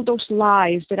it's all those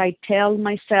lies that I tell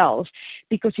myself,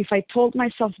 because if I told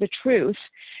myself the truth,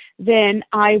 then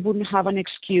I wouldn't have an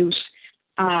excuse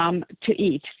to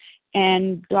eat.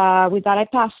 And with that, I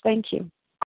pass. Thank you.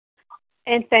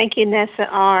 And thank you, Nessa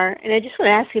R. And I just want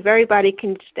to ask if everybody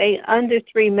can stay under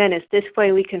 3 minutes. This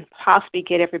way we can possibly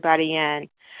get everybody in.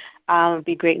 Would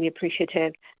be greatly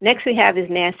appreciative. Next we have is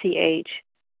Nancy H.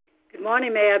 Good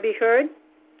morning. May I be heard?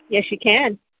 Yes, you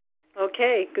can.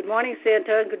 Okay. Good morning,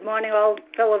 Santa. Good morning, all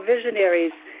fellow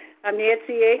visionaries. I'm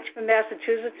Nancy H. from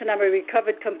Massachusetts, and I'm a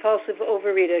recovered compulsive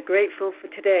overeater. Grateful for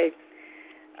today.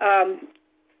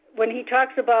 When he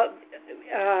talks about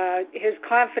his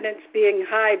confidence being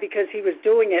high because he was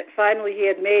doing it, finally he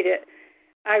had made it.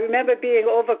 I remember being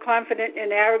overconfident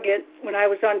and arrogant when I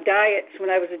was on diets when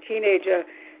I was a teenager,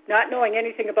 not knowing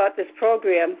anything about this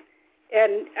program.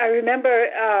 And I remember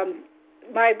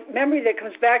my memory that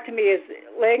comes back to me is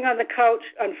laying on the couch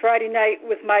on Friday night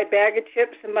with my bag of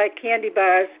chips and my candy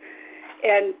bars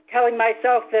and telling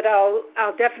myself that I'll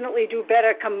definitely do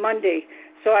better come Monday.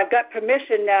 So I've got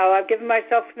permission now. I've given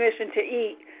myself permission to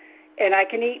eat, and I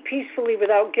can eat peacefully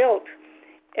without guilt.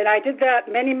 And I did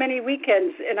that many, many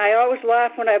weekends, and I always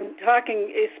laugh when I'm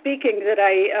speaking that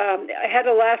I had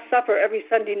a Last Supper every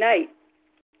Sunday night.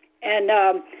 And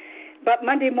but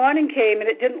Monday morning came, and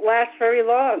it didn't last very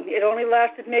long. It only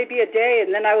lasted maybe a day,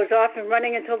 and then I was off and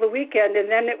running until the weekend, and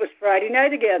then it was Friday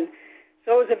night again.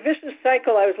 So it was a vicious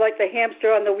cycle. I was like the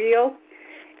hamster on the wheel.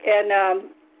 And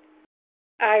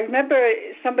I remember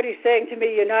somebody saying to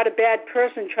me, you're not a bad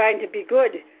person trying to be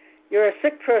good. You're a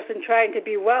sick person trying to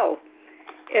be well.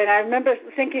 And I remember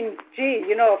thinking, gee,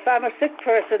 if I'm a sick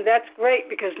person, that's great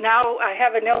because now I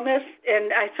have an illness,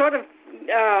 and I sort of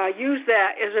use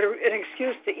that as an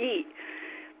excuse to eat.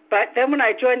 But then when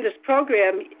I joined this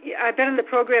program, I've been in the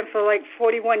program for like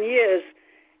 41 years,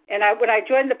 and when I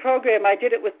joined the program, I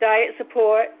did it with diet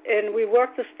support, and we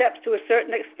worked the steps to a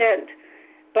certain extent,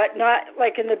 but not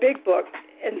like in the big book.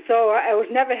 And so I was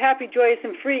never happy, joyous,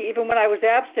 and free, even when I was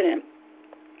abstinent.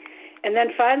 And then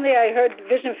finally I heard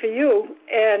Vision for You,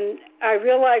 and I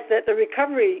realized that the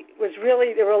recovery was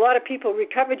really, there were a lot of people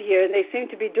recovered here, and they seemed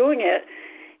to be doing it.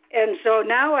 And so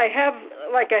now I have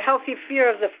like a healthy fear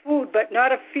of the food, but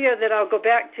not a fear that I'll go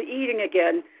back to eating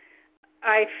again.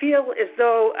 I feel as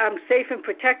though I'm safe and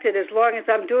protected as long as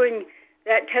I'm doing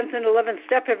that 10th and 11th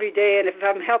step every day, and if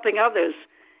I'm helping others.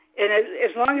 And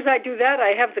as long as I do that, I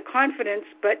have the confidence,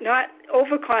 but not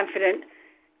overconfident,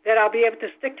 that I'll be able to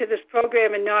stick to this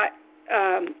program and not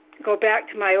go back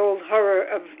to my old horror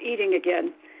of eating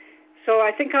again. So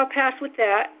I think I'll pass with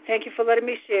that. Thank you for letting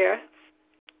me share.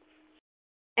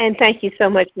 And thank you so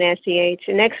much, Nancy H.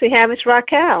 And next we have is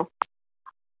Raquel.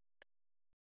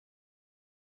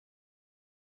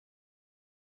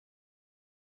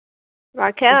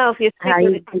 Raquel, if you're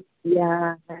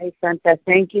Hi, Santa.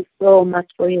 Thank you so much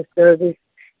for your service,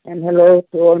 and hello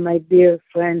to all my dear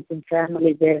friends and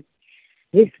family there.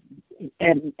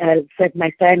 I'll set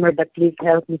my timer, but please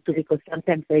help me too, because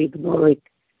sometimes I ignore it.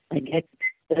 I get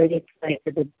very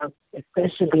excited about,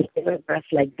 especially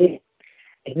paragraphs like this.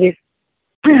 It is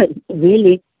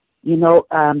really,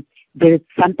 there's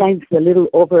sometimes a little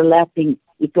overlapping.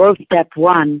 It's all step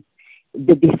one,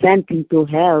 the descent into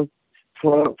hell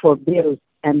for bills.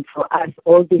 And for us,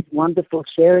 all this wonderful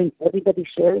sharing, everybody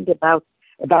sharing about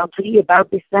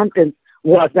this sentence,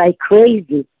 was I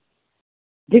crazy?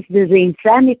 This is the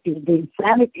insanity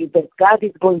that God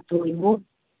is going to remove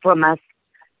from us,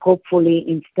 hopefully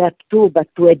in step 2, but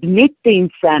to admit the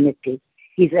insanity.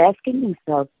 He's asking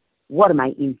himself, what am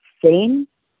I, insane?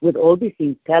 With all this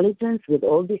intelligence, with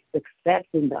all this success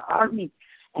in the army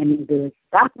and in the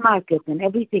stock market and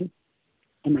everything,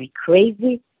 am I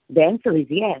crazy? The answer is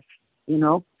yes,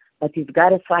 but he's got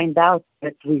to find out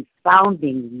that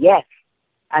resounding yes.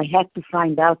 I had to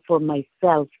find out for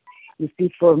myself. You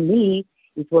see, for me,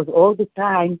 it was all the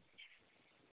time,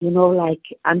 like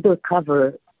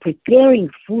undercover, preparing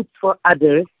food for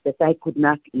others that I could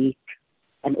not eat,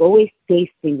 and always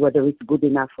tasting whether it's good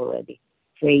enough already.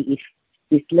 Say, if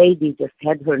this lady just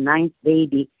had her 9th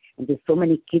baby and there's so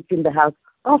many kids in the house,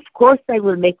 of course I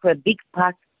will make her a big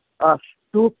pot of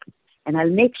soup, and I'll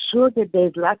make sure that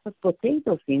there's lots of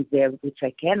potatoes in there, which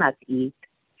I cannot eat.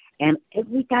 And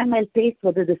every time I'll taste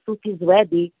whether the soup is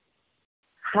ready,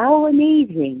 how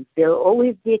amazing. There'll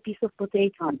always be a piece of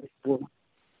potato on the spoon.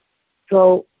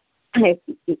 So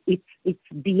it's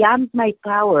beyond my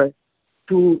power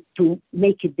to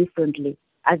make it differently.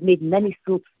 I've made many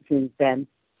soups since then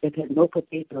that had no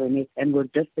potato in it and were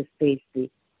just as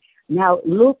tasty. Now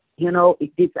look,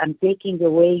 I'm taking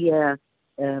away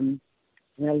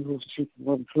she's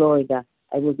from Florida.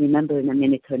 I will remember in a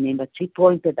minute her name, but she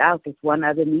pointed out at one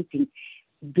other meeting,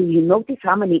 do you notice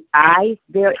how many I's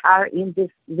there are in this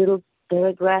little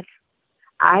paragraph?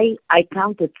 I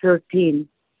counted 13.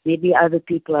 Maybe other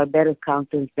people are better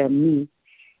counters than me.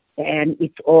 And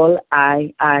it's all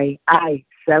I.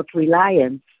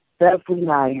 Self-reliance.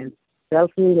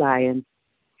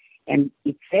 And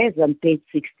it says on page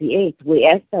 68, we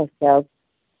asked ourselves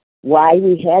why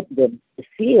we had them. The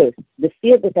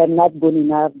fear that I'm not good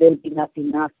enough, there'll be not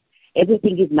enough.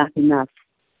 Everything is not enough.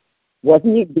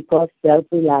 Wasn't it because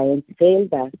self-reliance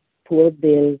failed us? Poor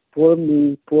Bill, poor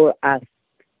me, poor us.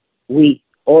 We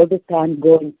all the time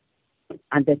going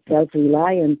under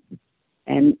self-reliance,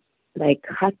 and like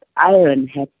hot iron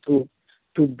had to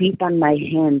beat on my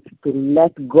hands, to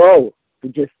let go, to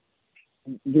just,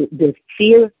 the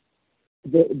fear,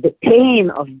 the pain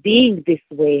of being this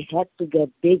way had to get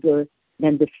bigger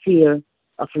than the fear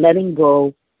of letting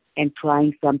go and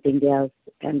trying something else.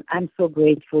 And I'm so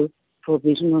grateful for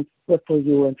Vision for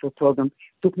you and for program. It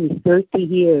took me 30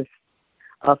 years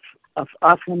of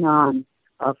off and on,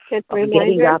 of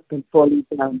getting up and falling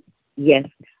down. Yes,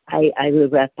 I will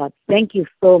wrap up. Thank you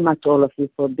so much, all of you,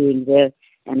 for being there,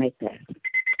 and I pass.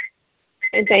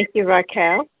 And thank you,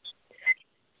 Raquel.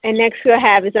 And next we'll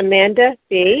have is Amanda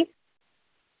B.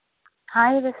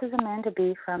 Hi, this is Amanda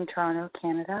B. from Toronto,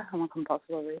 Canada. I'm a compulsive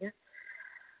overeater.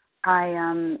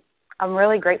 I'm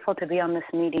really grateful to be on this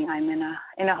meeting. I'm in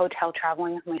a hotel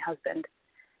traveling with my husband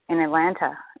in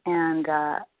Atlanta, and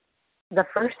the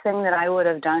first thing that I would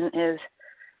have done is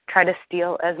try to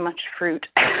steal as much fruit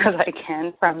as I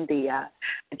can from the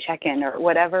check-in or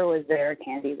whatever was there,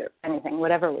 candies or anything,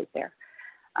 whatever was there.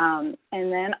 And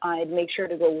then I'd make sure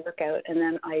to go work out, and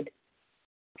then I'd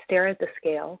stare at the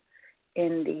scale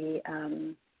in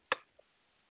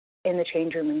the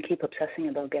change room and keep obsessing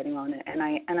about getting on it. And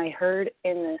I heard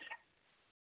in this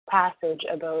passage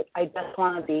about I just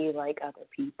want to be like other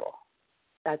people.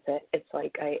 That's it. It's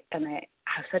like I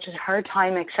have such a hard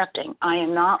time accepting I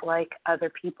am not like other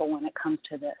people when it comes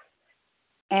to this.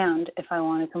 And if I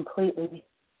want to completely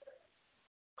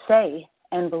say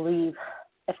and believe,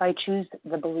 if I choose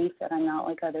the belief that I'm not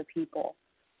like other people,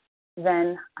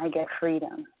 then I get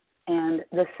freedom. And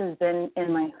this has been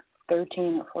in my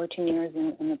 13 or 14 years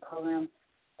in the program,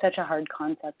 such a hard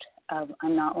concept of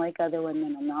I'm not like other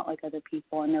women, I'm not like other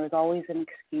people. And there was always an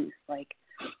excuse, like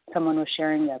someone was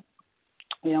sharing that,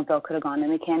 Bill could have gone in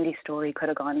the candy store, he could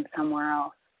have gone somewhere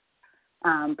else,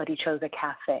 but he chose a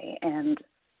cafe. And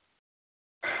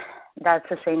that's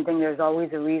the same thing. There's always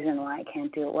a reason why I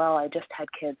can't do it. Well, I just had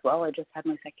kids. Well, I just had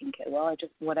my second kid. Well, I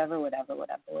just whatever.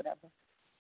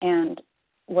 And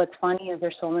what's funny is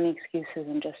there's so many excuses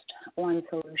and just one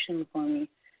solution for me.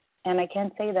 And I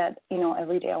can't say that,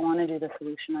 every day I want to do the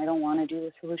solution. I don't want to do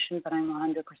the solution, but I'm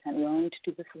 100% willing to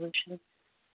do the solution.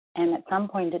 And at some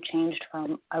point it changed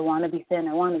from I want to be thin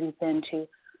to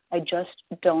I just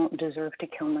don't deserve to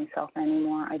kill myself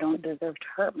anymore. I don't deserve to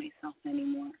hurt myself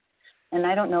anymore. And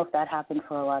I don't know if that happened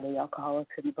for a lot of the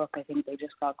alcoholics in the book. I think they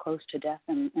just got close to death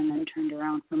and then turned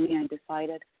around. For me, I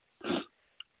decided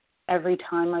every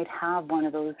time I'd have one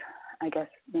of those, I guess,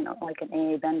 like an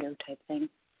AA bender type thing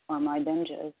or my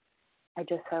binges, I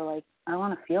just said, I don't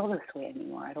want to feel this way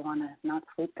anymore. I don't want to not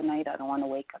sleep the night. I don't want to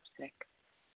wake up sick.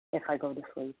 if I go to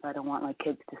sleep. I don't want my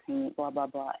kids to see me, blah, blah,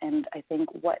 blah. And I think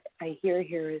what I hear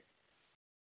here is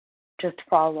just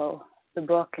follow the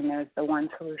book, and there's the one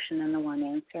solution and the one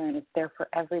answer, and it's there for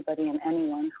everybody and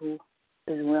anyone who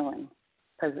is willing.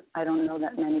 Because I don't know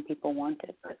that many people want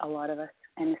it, but a lot of us,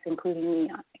 and it's including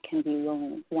me, can be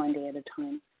willing one day at a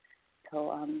time.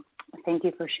 So thank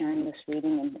you for sharing this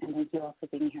reading, and thank you all for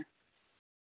being here.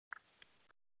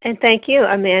 And thank you,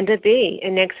 Amanda B.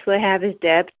 And next we'll have is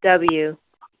Deb W.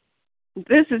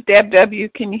 This is Deb W.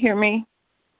 Can you hear me?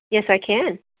 Yes, I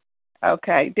can.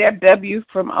 Okay. Deb W.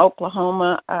 from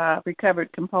Oklahoma,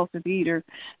 recovered compulsive eater.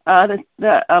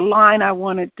 The line I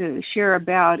wanted to share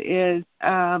about is,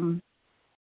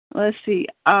 let's see,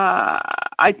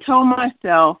 I told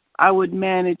myself I would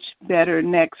manage better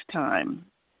next time.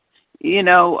 You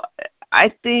know,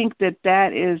 I think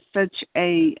that is such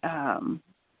a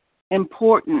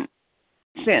important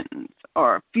sentence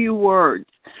or a few words.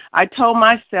 I told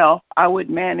myself I would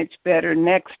manage better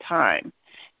next time.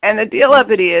 And the deal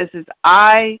of it is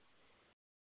I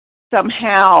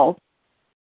somehow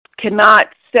cannot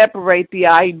separate the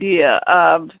idea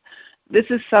of this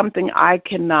is something I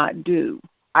cannot do.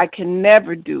 I can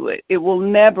never do it. It will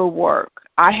never work.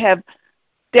 I have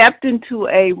stepped into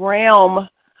a realm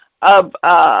of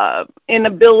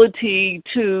inability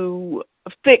to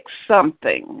fix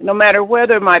something, no matter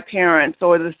whether my parents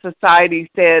or the society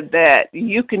said that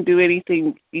you can do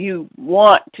anything you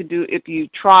want to do if you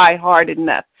try hard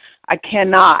enough. I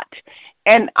cannot.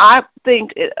 And I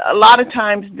think a lot of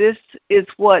times this is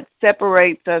what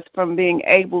separates us from being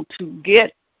able to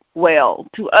get well,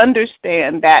 to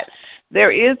understand that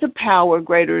there is a power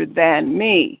greater than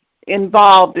me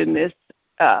involved in this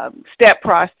step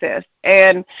process.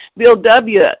 And Bill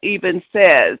W. even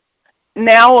says,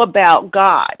 now about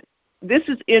God. This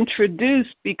is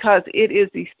introduced because it is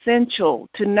essential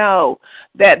to know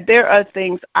that there are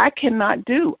things I cannot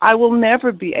do. I will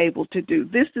never be able to do.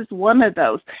 This is one of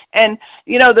those. And,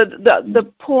 you know,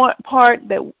 the part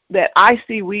that I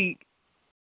see we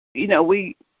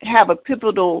have a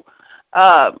pivotal,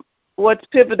 what's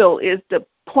pivotal is the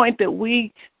point that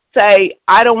we say,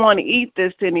 I don't want to eat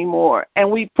this anymore.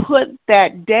 And we put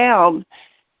that down,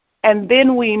 and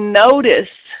then we notice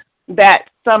that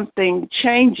something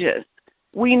changes.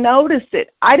 We notice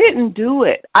it. I didn't do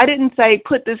it. I didn't say,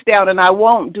 put this down and I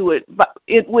won't do it, but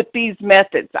with these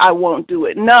methods, I won't do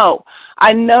it. No,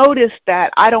 I noticed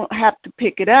that I don't have to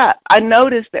pick it up. I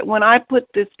noticed that when I put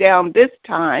this down this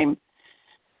time,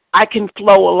 I can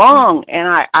flow along,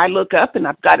 and I look up and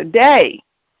I've got a day.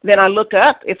 Then I look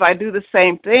up. If I do the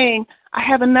same thing, I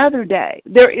have another day.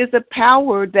 There is a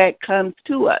power that comes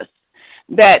to us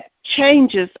that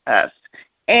changes us.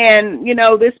 And, you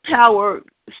know, this power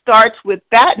starts with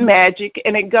that magic,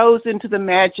 and it goes into the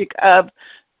magic of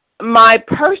my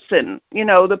person, you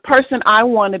know, the person I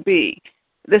want to be,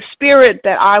 the spirit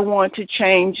that I want to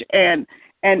change. And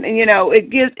you know, it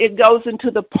goes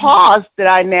into the pause that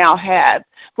I now have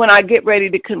when I get ready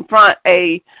to confront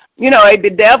a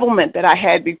bedevilment that I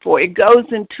had before. It goes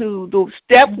into the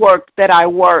step work that I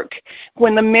work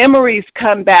when the memories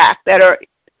come back that are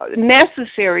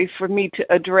necessary for me to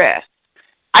address.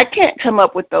 I can't come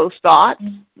up with those thoughts.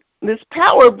 This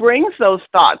power brings those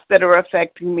thoughts that are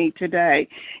affecting me today.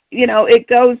 You know, it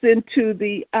goes into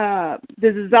the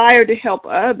desire to help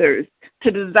others,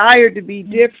 to desire to be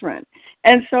different.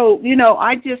 And so, you know,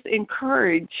 I just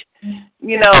encourage,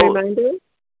 you know.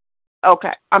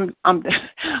 Okay,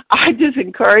 I just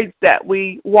encourage that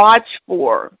we watch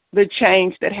for the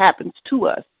change that happens to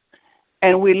us,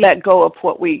 and we let go of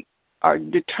what we are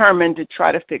determined to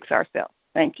try to fix ourselves.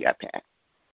 Thank you, I pass.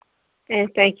 And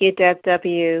thank you, Deb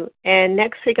W. And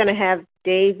next we're going to have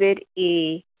David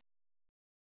E.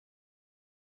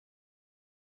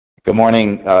 Good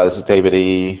morning. This is David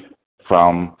E.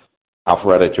 from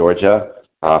Alpharetta, Georgia.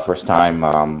 First time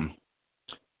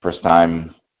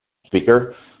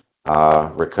speaker,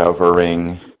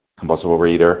 recovering compulsive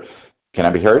overeater. Can I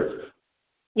be heard?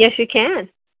 Yes, you can.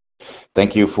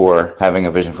 Thank you for having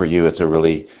a vision for you. It's a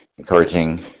really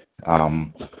encouraging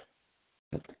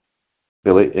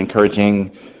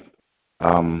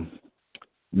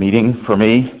meeting for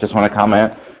me. Just want to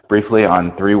comment briefly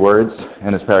on 3 words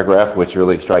in this paragraph which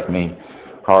really strike me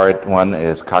hard. One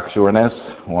is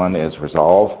cocksureness, one is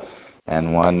resolve,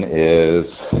 and one is,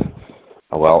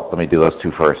 let me do those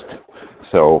 2 first.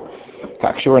 So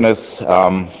cocksureness,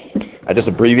 I just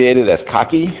abbreviated as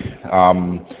cocky.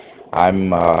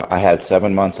 I had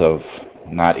 7 months of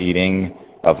not eating,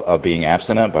 of being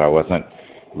abstinent, but I wasn't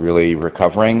really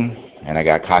recovering, and I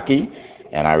got cocky,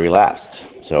 and I relapsed.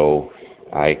 So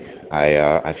I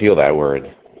feel that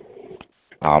word.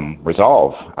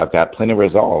 Resolve. I've got plenty of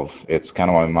resolve. It's kind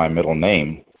of my middle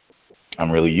name.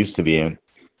 I'm really used to being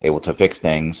able to fix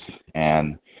things,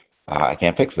 and I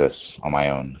can't fix this on my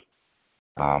own.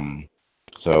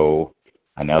 So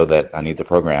I know that I need the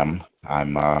program. I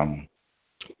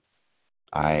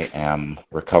am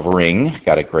recovering,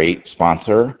 got a great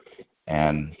sponsor,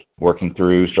 and working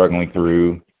through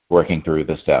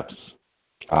the steps.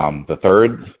 The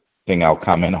third thing I'll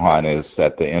comment on is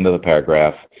at the end of the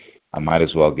paragraph, I might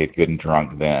as well get good and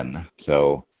drunk then.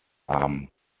 So,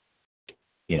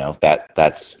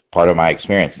 that's part of my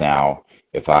experience now.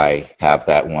 If I have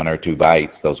that those one or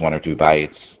two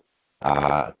bites,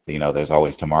 there's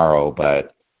always tomorrow.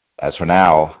 But as for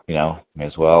now, may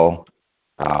as well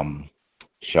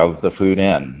shove the food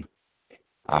in.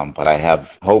 But I have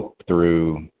hope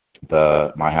through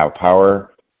my higher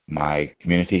power, my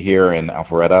community here in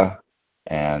Alpharetta,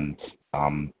 and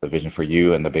the Vision for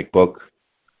You and the Big Book,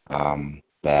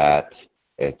 that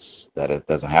it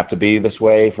doesn't have to be this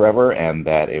way forever, and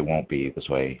that it won't be this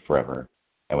way forever.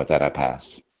 And with that, I pass.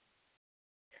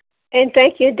 And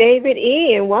thank you, David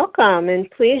E., and welcome.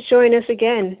 And please join us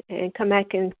again and come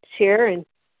back and share and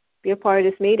be a part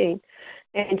of this meeting.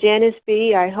 And Janice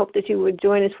B., I hope that you would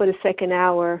join us for the second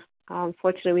hour.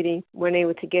 Unfortunately, we weren't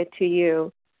able to get to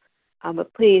you.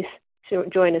 But please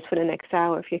join us for the next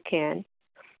hour if you can.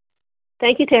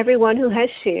 Thank you to everyone who has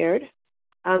shared.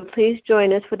 Please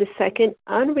join us for the second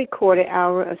unrecorded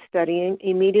hour of studying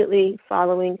immediately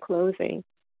following closing.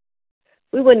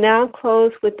 We will now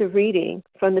close with the reading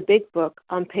from the Big Book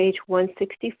on page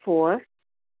 164,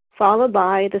 followed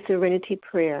by the Serenity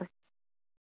Prayer.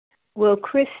 Will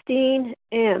Christine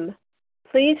M.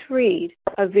 please read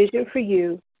A Vision for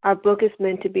You? Our book is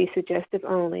meant to be suggestive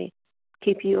only.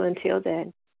 Keep you until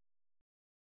then.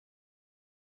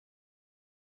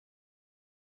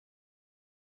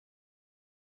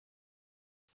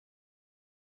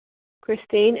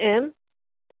 Christine M.,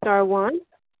 star 1.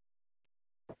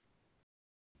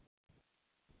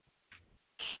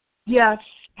 Yes.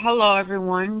 Hello,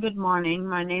 everyone. Good morning.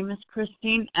 My name is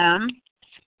Christine M.,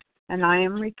 and I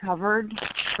am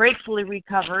gratefully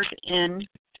recovered in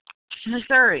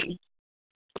Missouri.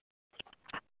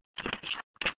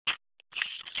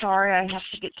 Sorry, I have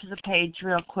to get to the page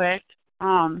real quick.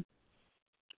 Our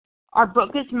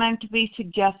book is meant to be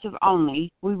suggestive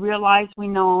only. We realize we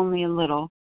know only a little.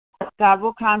 God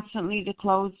will constantly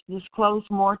disclose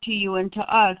more to you and to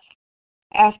us.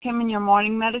 Ask Him in your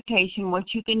morning meditation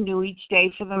what you can do each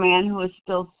day for the man who is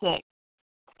still sick.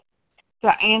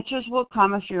 The answers will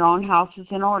come if your own house is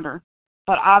in order,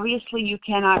 but obviously you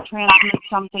cannot transmit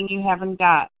something you haven't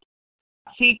got.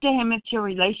 See to Him if your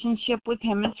relationship with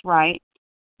Him is right,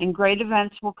 and great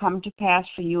events will come to pass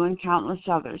for you and countless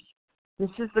others. This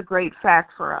is the great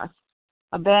fact for us.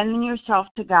 Abandon yourself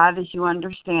to God as you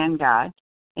understand God.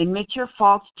 Admit your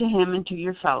faults to Him and to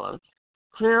your fellows.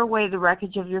 Clear away the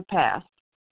wreckage of your past.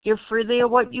 Give freely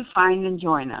of what you find and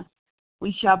join us.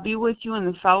 We shall be with you in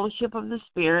the fellowship of the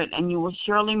Spirit, and you will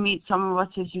surely meet some of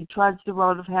us as you trudge the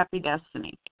road of happy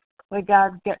destiny. May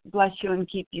God bless you and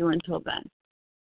keep you until then.